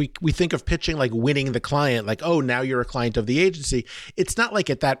 right? Because we think of pitching like winning the client, like, oh, now you're a client of the agency. It's not like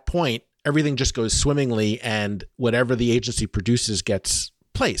at that point, everything just goes swimmingly and whatever the agency produces gets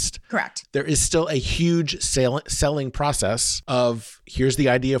placed. Correct. There is still a huge selling process of here's the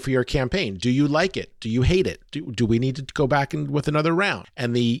idea for your campaign. Do you like it? Do you hate it? Do we need to go back with another round?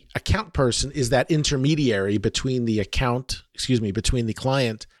 And the account person is that intermediary between the between the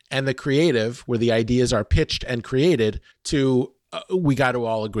client and the creative, where the ideas are pitched and created to, we got to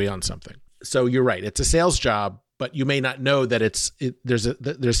all agree on something. So you're right. It's a sales job, but you may not know that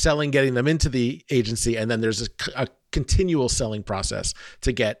there's selling, getting them into the agency. And then there's a continual selling process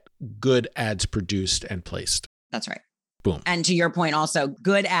to get good ads produced and placed. That's right. Boom. And to your point also,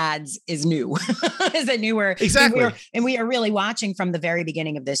 good ads is new. Is it newer? Exactly. And we are really watching from the very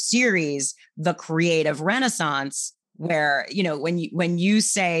beginning of this series, the creative renaissance where, when you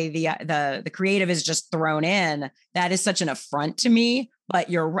say the creative is just thrown in, that is such an affront to me. But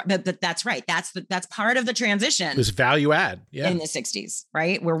that's right. That's part of the transition. It was value add. Yeah. In the 60s,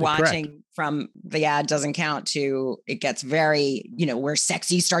 right? We're watching from the ad doesn't count to it gets very, where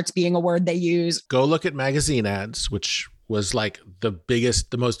sexy starts being a word they use. Go look at magazine ads, which was like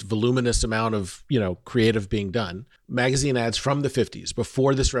the most voluminous amount of, creative being done. Magazine ads from the 50s,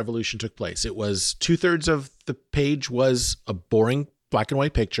 before this revolution took place. It was 2/3 of the page was a boring black and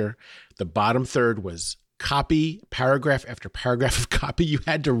white picture. The bottom third was copy, paragraph after paragraph of copy you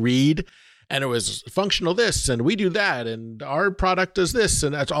had to read. And it was functional this, and we do that, and our product does this.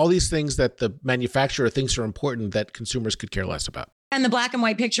 And that's all these things that the manufacturer thinks are important that consumers could care less about. And the black and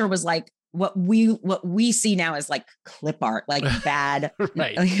white picture was like, what we see now is like clip art, like bad,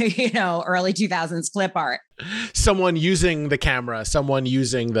 right. Early 2000s clip art. Someone using the camera, someone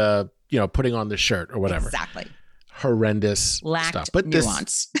using the, putting on the shirt or whatever. Exactly. Horrendous lacked stuff. But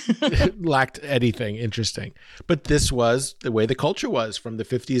nuance. This lacked anything interesting. But this was the way the culture was from the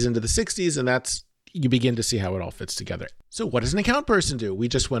 50s into the 60s. And you begin to see how it all fits together. So what does an account person do? We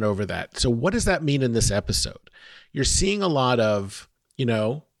just went over that. So what does that mean in this episode? You're seeing a lot of,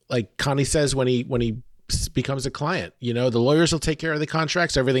 like Connie says when he becomes a client, the lawyers will take care of the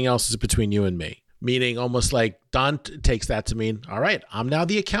contracts. Everything else is between you and me. Meaning almost like Don takes that to mean, all right, I'm now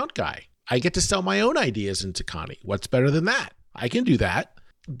the account guy. I get to sell my own ideas into Connie. What's better than that? I can do that.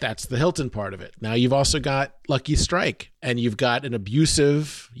 That's the Hilton part of it. Now you've also got Lucky Strike, and you've got an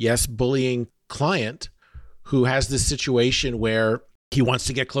abusive, yes, bullying client who has this situation where he wants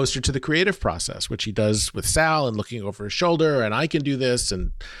to get closer to the creative process, which he does with Sal and looking over his shoulder, and I can do this.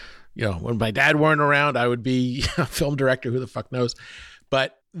 And, when my dad weren't around, I would be a film director, who the fuck knows?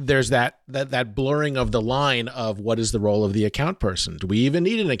 But there's that blurring of the line of what is the role of the account person? Do we even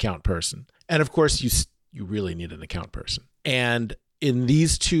need an account person? And of course, you really need an account person. And in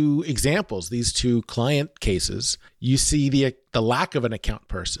these two examples, these two client cases, you see the lack of an account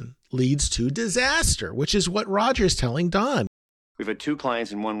person leads to disaster, which is what Roger's telling Don. We've had 2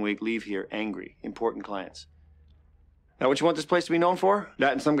 clients in 1 week leave here angry, important clients. Now, what you want this place to be known for?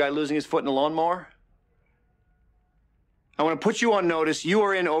 That and some guy losing his foot in a lawnmower? I want to put you on notice. You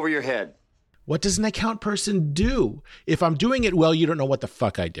are in over your head. What does an account person do? If I'm doing it well, you don't know what the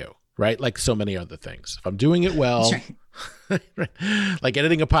fuck I do, right? Like so many other things. If I'm doing it well, like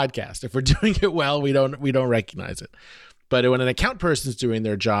editing a podcast, if we're doing it well, we don't recognize it. But when an account person is doing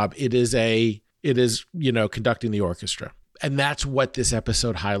their job, it is conducting the orchestra. And that's what this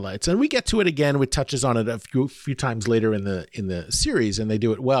episode highlights. And we get to it again. We touches on it a few times later in the series, and they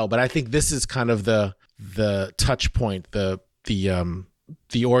do it well. But I think this is kind of the touch point, the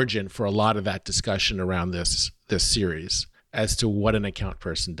origin for a lot of that discussion around this series as to what an account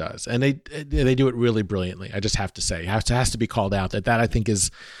person does. And they do it really brilliantly. I just have to say, it has to be called out that I think is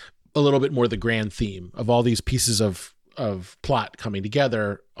a little bit more the grand theme of all these pieces of plot coming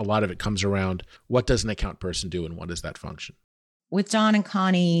together. A lot of it comes around what does an account person do and what is that function? With Don and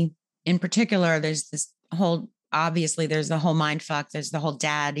Connie in particular, there's this whole, obviously there's the whole mind fuck, there's the whole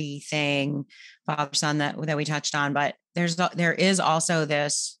daddy thing, father son that we touched on, but there is also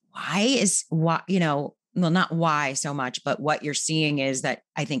this, not why so much, but what you're seeing is that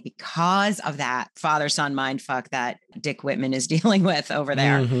I think because of that father son mind fuck that Dick Whitman is dealing with over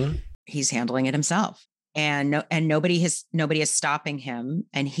there, he's handling it himself. And nobody is stopping him.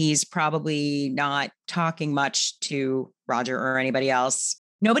 And he's probably not talking much to Roger or anybody else.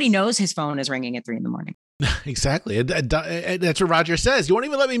 Nobody knows his phone is ringing at 3 a.m. Exactly. That's what Roger says. You won't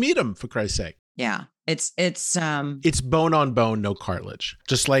even let me meet him, for Christ's sake. Yeah. It's bone on bone, no cartilage.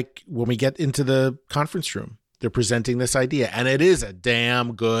 Just like when we get into the conference room, they're presenting this idea, and it is a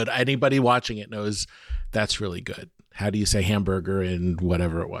damn good. Anybody watching it knows that's really good. How do you say hamburger in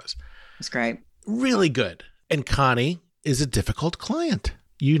whatever it was? It's great. Really good. And Connie is a difficult client.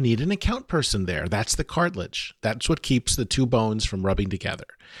 You need an account person there. That's the cartilage. That's what keeps the two bones from rubbing together.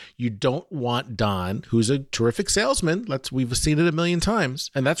 You don't want Don, who's a terrific salesman. We've seen it a million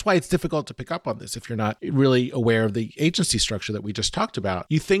times. And that's why it's difficult to pick up on this if you're not really aware of the agency structure that we just talked about.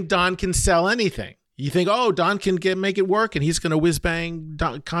 You think Don can sell anything. You think, Don can make it work and he's going to whiz bang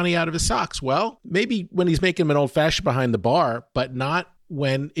Connie out of his socks. Well, maybe when he's making him an old fashioned behind the bar, but not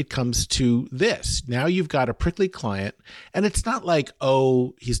when it comes to this. Now you've got a prickly client, and it's not like,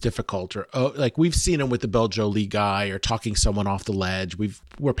 he's difficult, or like we've seen him with the Belle Jolie guy or talking someone off the ledge.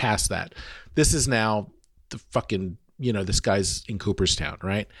 We're past that. This is now the fucking, this guy's in Cooperstown,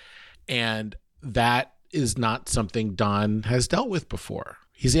 right? And that is not something Don has dealt with before.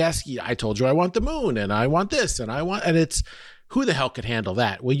 He's asking, I told you I want the moon, and I want this, and it's, who the hell could handle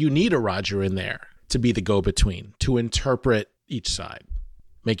that? Well, you need a Roger in there to be the go-between, to interpret each side,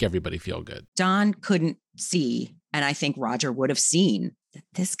 make everybody feel good. Don couldn't see, and I think Roger would have seen, that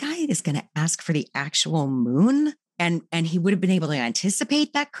this guy is going to ask for the actual moon. And he would have been able to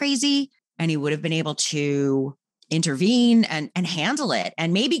anticipate that crazy, and he would have been able to intervene and handle it,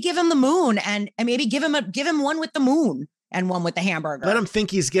 and maybe give him the moon, and maybe give him one with the moon and one with the hamburger. Let him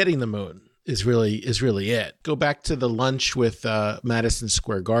think he's getting the moon is really it. Go back to the lunch with Madison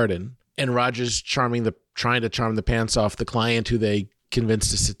Square Garden, and Roger's trying to charm the pants off the client who they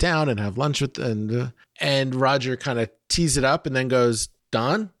convinced to sit down and have lunch with, and Roger kind of tees it up and then goes,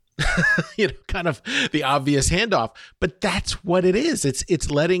 Don? Kind of the obvious handoff, but that's what it is. It's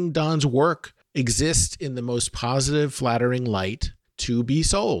letting Don's work exist in the most positive, flattering light to be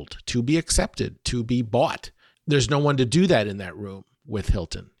sold, to be accepted, to be bought. There's no one to do that in that room with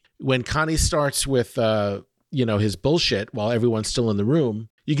Hilton. When Connie starts with, his bullshit while everyone's still in the room,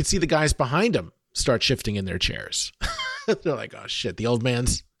 you can see the guys behind him start shifting in their chairs. They're like, oh shit, the old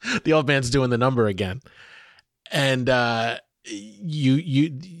man's doing the number again. And,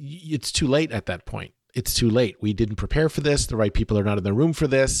 it's too late at that point. It's too late. We didn't prepare for this. The right people are not in the room for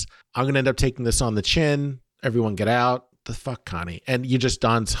this. I'm going to end up taking this on the chin. Everyone get out. The fuck, Connie. And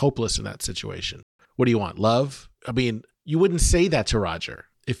Don's hopeless in that situation. What do you want? Love? I mean, you wouldn't say that to Roger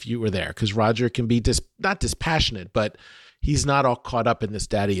if you were there, because Roger can be not dispassionate, but he's not all caught up in this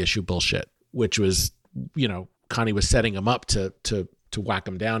daddy issue bullshit, which was, Connie was setting him up to whack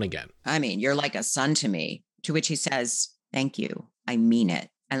him down again. I mean, you're like a son to me, to which he says, thank you. I mean it.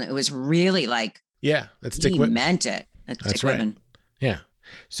 And it was really like, yeah, that's Dick Whitman. He meant it. That's right. Whitman. Yeah.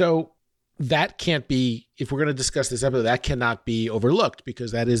 So that can't be, if we're going to discuss this episode, that cannot be overlooked,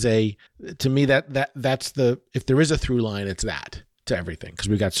 because that is to me, that's if there is a through line, it's that to everything, because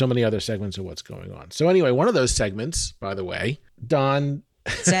we've got so many other segments of what's going on. So anyway, one of those segments, by the way, Don.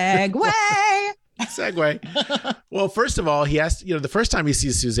 Segue. Well, first of all, he has, the first time he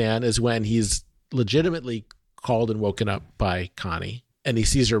sees Suzanne is when he's legitimately called and woken up by Connie, and he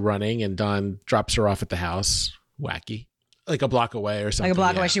sees her running, and Don drops her off at the house. Wacky. Like a block away or something. Like a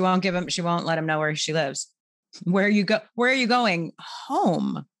block away. She won't let him know where she lives. Where are you going?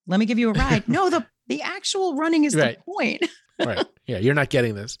 Home. Let me give you a ride. No, the actual running is right. The point. Right. Yeah, you're not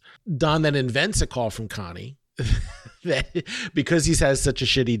getting this. Don then invents a call from Connie because he has such a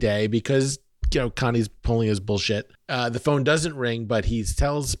shitty day, because Connie's pulling his bullshit. The phone doesn't ring, but he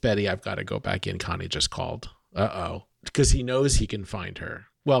tells Betty, I've got to go back in. Connie just called. Uh-oh. Because he knows he can find her.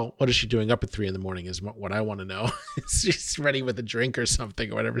 Well, what is she doing up at 3 a.m. is what I want to know. She's ready with a drink or something,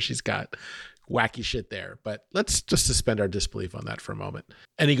 or whatever she's got. Wacky shit there. But let's just suspend our disbelief on that for a moment.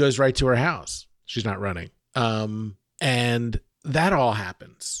 And he goes right to her house. She's not running. And that all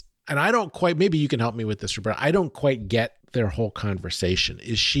happens. And I don't quite, maybe you can help me with this, Roberta. I don't quite get their whole conversation.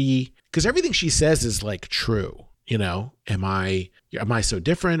 Because everything she says is like true. Am I so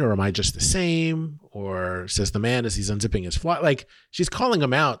different, or am I just the same? Or, says the man as he's unzipping his fly. Like, she's calling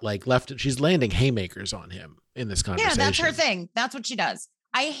him out, like she's landing haymakers on him in this conversation. Yeah, that's her thing. That's what she does.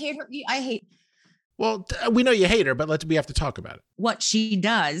 I hate her. Well, we know you hate her, but we have to talk about it. What she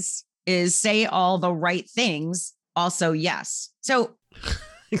does is say all the right things. Also, yes. So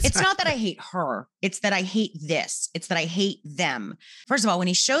exactly. It's not that I hate her. It's that I hate this. It's that I hate them. First of all, when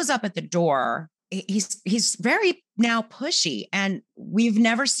he shows up at the door, he's very now pushy, and we've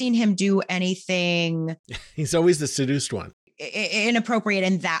never seen him do anything. He's always the seduced one. Inappropriate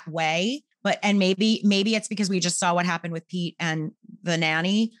in that way. And maybe it's because we just saw what happened with Pete and the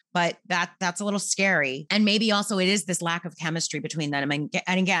nanny, but that's a little scary. And maybe also it is this lack of chemistry between them. And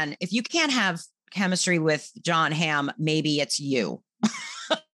again, if you can't have chemistry with Jon Hamm, maybe it's you.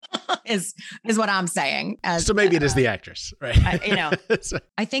 is what I'm saying. So maybe it is the actress, right?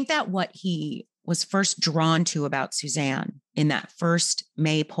 I think that what he was first drawn to about Suzanne in that first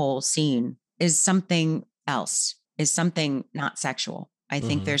maypole scene is something else, is something not sexual. I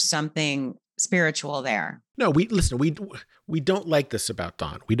think there's something spiritual there. No, we don't like this about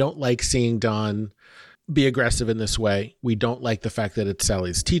Don. We don't like seeing Don be aggressive in this way. We don't like the fact that it's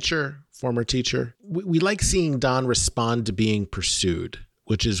Sally's former teacher. We like seeing Don respond to being pursued,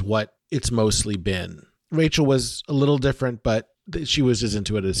 which is what it's mostly been. Rachel was a little different, but she was as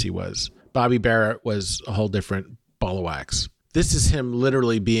into it as he was. Bobby Barrett was a whole different ball of wax. This is him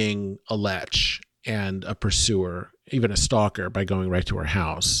literally being a lech and a pursuer, even a stalker, by going right to her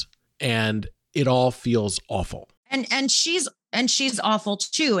house. And it all feels awful. And she's awful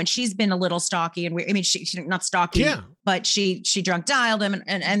too. And she's been a little stalky. And she's not stalky, but she drunk dialed him.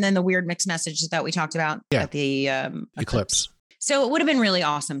 And then the weird mixed messages that we talked about at the Eclipse. So it would have been really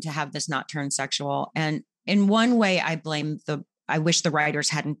awesome to have this not turn sexual. And in one way, I wish the writers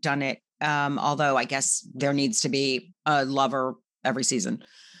hadn't done it Although I guess there needs to be a lover every season.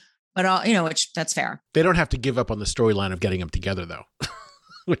 But, which that's fair. They don't have to give up on the storyline of getting them together, though,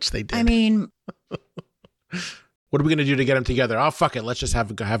 which they did. I mean, what are we going to do to get them together? Oh, fuck it. Let's just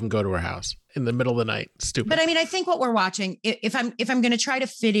have them go to her house in the middle of the night. Stupid. But I mean, I think what we're watching, if I'm going to try to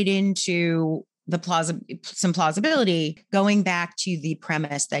fit it into some plausibility, going back to the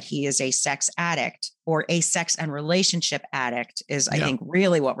premise that he is a sex addict or a sex and relationship addict is, I think,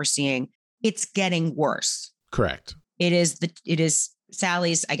 really what we're seeing. It's getting worse. Correct. It is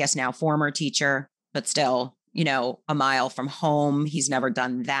Sally's, I guess now former teacher, but still, a mile from home. He's never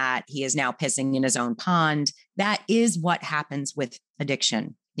done that. He is now pissing in his own pond. That is what happens with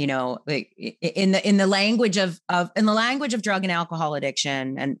addiction. In the language of drug and alcohol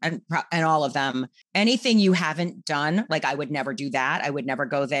addiction and all of them, anything you haven't done, like I would never do that. I would never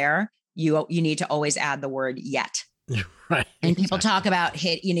go there. You need to always add the word yet. Right. And people talk about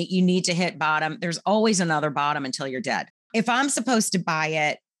hit, you need to hit bottom. There's always another bottom until you're dead. If I'm supposed to buy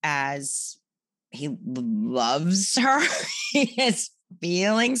it as he loves her, he has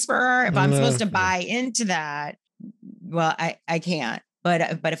feelings for her, if I'm supposed to buy into that, well, I can't.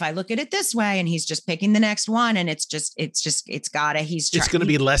 But if I look at it this way and he's just picking the next one and it's going to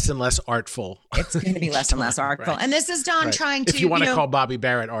be less and less artful. It's going to be less and less artful. Right. And this is Don trying to, if you want to call Bobby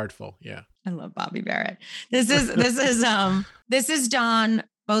Barrett artful. Yeah. I love Bobby Barrett. This is Don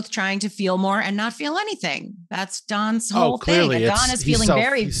both trying to feel more and not feel anything. That's Don's whole thing. And Don is feeling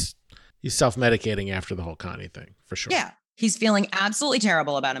he's self-medicating after the whole Connie thing, for sure. Yeah. He's feeling absolutely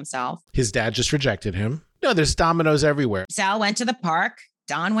terrible about himself. His dad just rejected him. No, there's dominoes everywhere. Sal went to the park.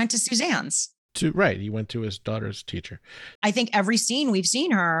 Don went to Suzanne's. He went to his daughter's teacher. I think every scene we've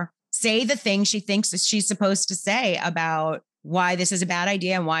seen her say the thing she thinks she's supposed to say about why this is a bad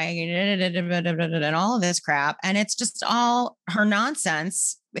idea and why and all of this crap. And it's just all her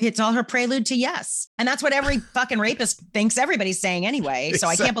nonsense. It's all her prelude to yes. And that's what every fucking rapist thinks everybody's saying anyway. So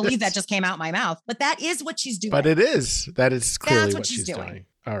I can't believe that just came out my mouth. But that is what she's doing. But it is. That is clearly what she's doing.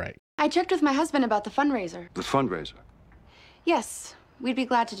 All right. I checked with my husband about the fundraiser. The fundraiser? Yes, we'd be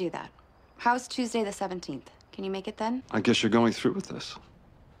glad to do that. How's Tuesday the 17th? Can you make it then? I guess you're going through with this.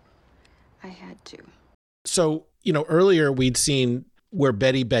 I had to. So, earlier we'd seen where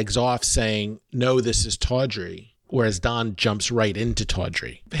Betty begs off saying, no, this is Tawdry, whereas Don jumps right into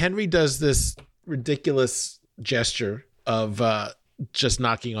Tawdry. Henry does this ridiculous gesture of just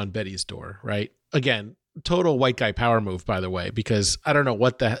knocking on Betty's door, right? Again, total white guy power move, by the way, because I don't know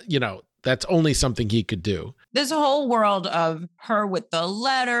what that's only something he could do. This whole world of her with the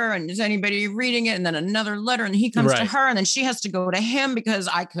letter and is anybody reading it? And then another letter and he comes to her and then she has to go to him because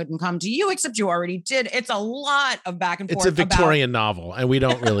I couldn't come to you except you already did. It's a lot of back and forth. It's a Victorian novel and we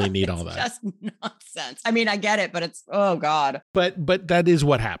don't really need all that. Just nonsense. I mean, I get it, but it's, oh God. But that is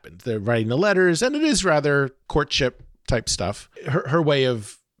what happened. They're writing the letters and it is rather courtship type stuff. Her way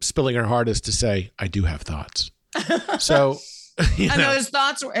of spilling her heart is to say, I do have thoughts. So... And those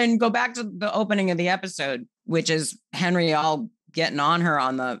thoughts, and go back to the opening of the episode, which is Henry all getting on her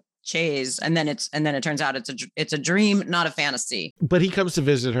on the chaise, and then it turns out it's a dream, not a fantasy. But he comes to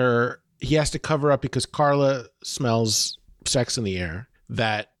visit her. He has to cover up because Carla smells sex in the air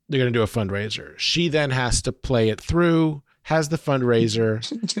that they're going to do a fundraiser. She then has to play it through, has the fundraiser.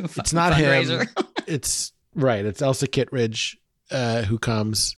 It's not him. It's Elsa Kittredge who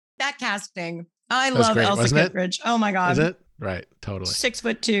comes. That casting. I love great, Elsa Kittredge. Oh my God. Is it? Right. Totally.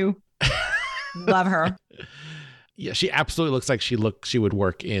 6'2". Love her. Yeah. She absolutely looks like she would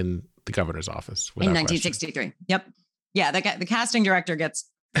work in the governor's office. In 1963. Question. Yep. Yeah. The casting director gets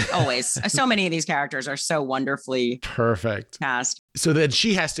always. So many of these characters are so wonderfully perfect cast. So then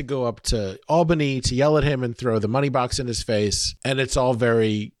she has to go up to Albany to yell at him and throw the money box in his face. And it's all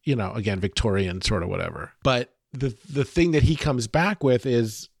very, again, Victorian sort of whatever. But the thing that he comes back with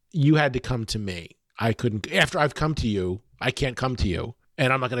is, you had to come to me. I couldn't, after I've come to you, I can't come to you.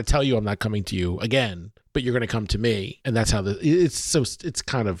 And I'm not going to tell you I'm not coming to you again, but you're going to come to me. And that's how it's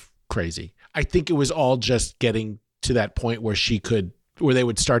kind of crazy. I think it was all just getting to that point where where they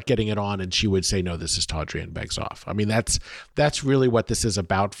would start getting it on and she would say, no, this is Tawdry and begs off. I mean, that's really what this is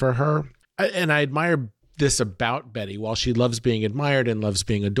about for her. And I admire this about Betty. While she loves being admired and loves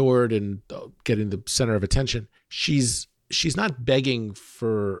being adored and getting the center of attention, she's not begging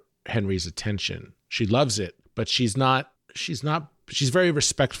for Henry's attention. She loves it, but she's very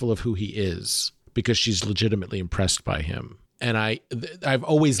respectful of who he is because she's legitimately impressed by him. And I've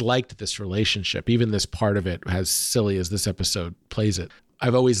always liked this relationship, even this part of it, as silly as this episode plays it.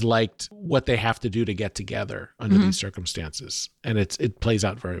 I've always liked what they have to do to get together under these circumstances. And it plays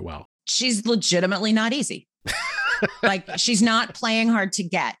out very well. She's legitimately not easy. Like, she's not playing hard to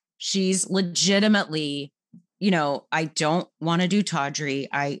get. She's legitimately, I don't want to do tawdry.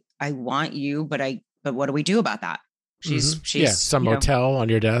 I want you, but what do we do about that? She's some motel on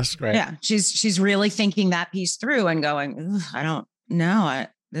your desk, right? Yeah. She's really thinking that piece through and going, I don't know.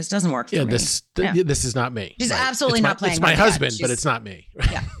 This doesn't work for me. This is not me. She's absolutely not playing. It's my husband, but it's not me.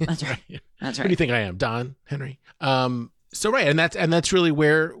 Yeah, that's right. That's right. Who do you think I am, Don Henry? So right, and that's really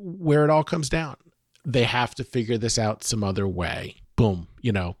where it all comes down. They have to figure this out some other way. Boom,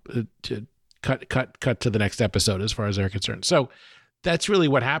 to cut to the next episode as far as they're concerned. So that's really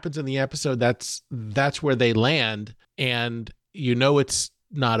what happens in the episode. That's where they land, and it's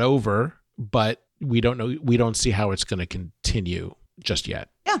not over, but we don't know. We don't see how it's going to continue just yet.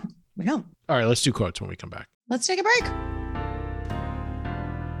 Yeah, we don't. All right, let's do quotes when we come back. Let's take a break.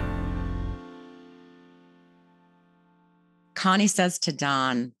 Connie says to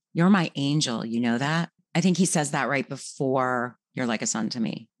Don, "You're my angel." You know that? I think he says that right before, "You're like a son to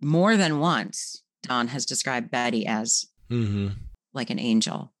me." More than once, Don has described Betty as like an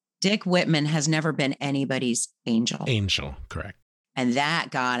angel. Dick Whitman has never been anybody's angel. Angel, correct. And that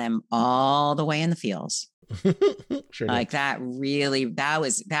got him all the way in the feels. Sure like did. that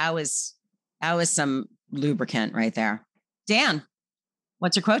was some lubricant right there. Dan,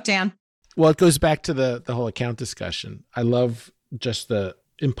 what's your quote, Dan? Well, it goes back to the whole account discussion. I love just the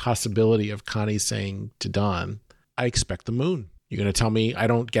impossibility of Connie saying to Don, "I expect the moon. You're going to tell me I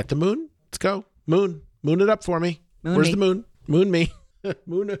don't get the moon? Let's go. Moon it up for me. Where's the moon? Moon me.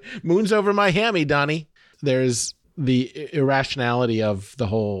 Moon's over my hammy, Donnie." There's the irrationality of the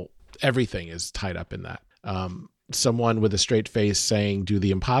whole, everything is tied up in that. Someone with a straight face saying, "Do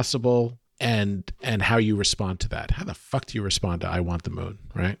the impossible," and how you respond to that. How the fuck do you respond to "I want the moon,"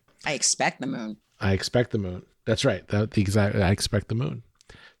 right? I expect the moon. I expect the moon. That's right. I expect the moon.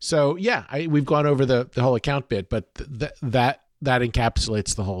 So yeah, we've gone over the whole account bit, but that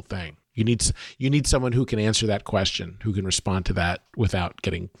encapsulates the whole thing. You need someone who can answer that question, who can respond to that without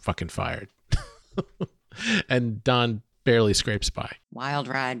getting fucking fired. And Don barely scrapes by. Wild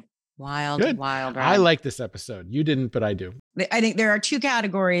ride. Wild ride. I like this episode. You didn't, but I do. I think there are two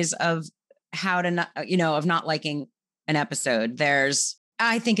categories of how to not, of not liking an episode.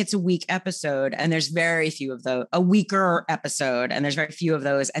 I think it's a weak episode, and there's very few of those. A weaker episode, and there's very few of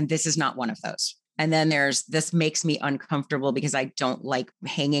those, and this is not one of those. And then there's, this makes me uncomfortable because I don't like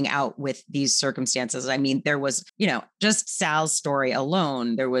hanging out with these circumstances. I mean, there was, just Sal's story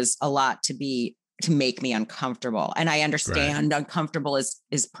alone, there was a lot to make me uncomfortable. And I understand uncomfortable is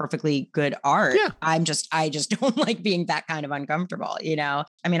perfectly good art. Yeah. I just don't like being that kind of uncomfortable, I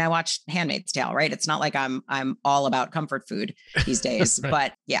mean, I watched Handmaid's Tale, right? It's not like I'm all about comfort food these days, Right.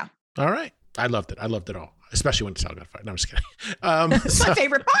 But yeah. All right. I loved it all. Especially when Sal got fired. No, I'm just kidding. That's my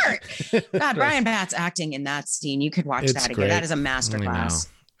favorite part. God, Brian Batts acting in that scene. You could watch that again. Great. That is a masterclass.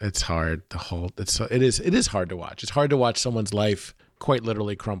 It's hard. It is hard to watch. It's hard to watch someone's life quite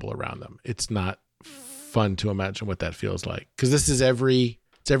literally crumble around them. It's not fun to imagine what that feels like, because this is every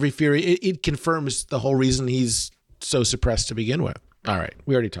fear. It confirms the whole reason he's so suppressed to begin with. All right,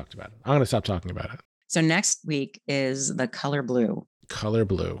 we already talked about it. I'm going to stop talking about it. So next week is The Color Blue. Color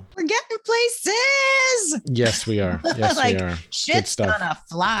Blue. We're getting places. Yes, we are. Yes, like, we are. Shit's gonna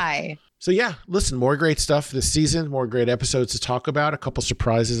fly. So yeah, listen, more great stuff this season, more great episodes to talk about, a couple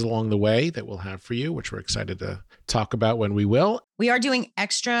surprises along the way that we'll have for you, which we're excited to talk about when we will. We are doing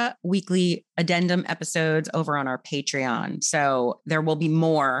extra weekly addendum episodes over on our Patreon. So there will be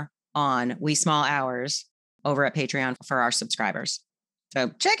more on Wee Small Hours over at Patreon for our subscribers. So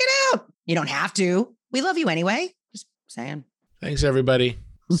check it out. You don't have to. We love you anyway. Just saying. Thanks, everybody.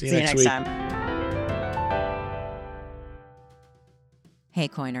 See you next week. Time. Hey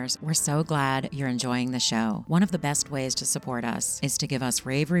Coiners, we're so glad you're enjoying the show. One of the best ways to support us is to give us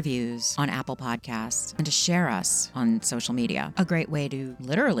rave reviews on Apple Podcasts and to share us on social media. A great way to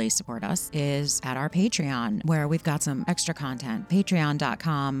literally support us is at our Patreon, where we've got some extra content.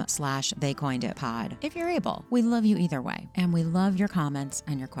 Patreon.com/theycoineditpod. If you're able, we love you either way. And we love your comments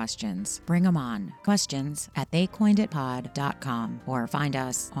and your questions. Bring them on. Questions at theycoineditpod.com, or find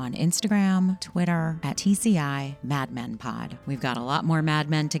us on Instagram, Twitter at TCI Mad Men Pod. We've got a lot more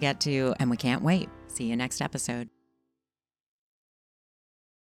Mad Men to get to, and we can't wait. See you next episode.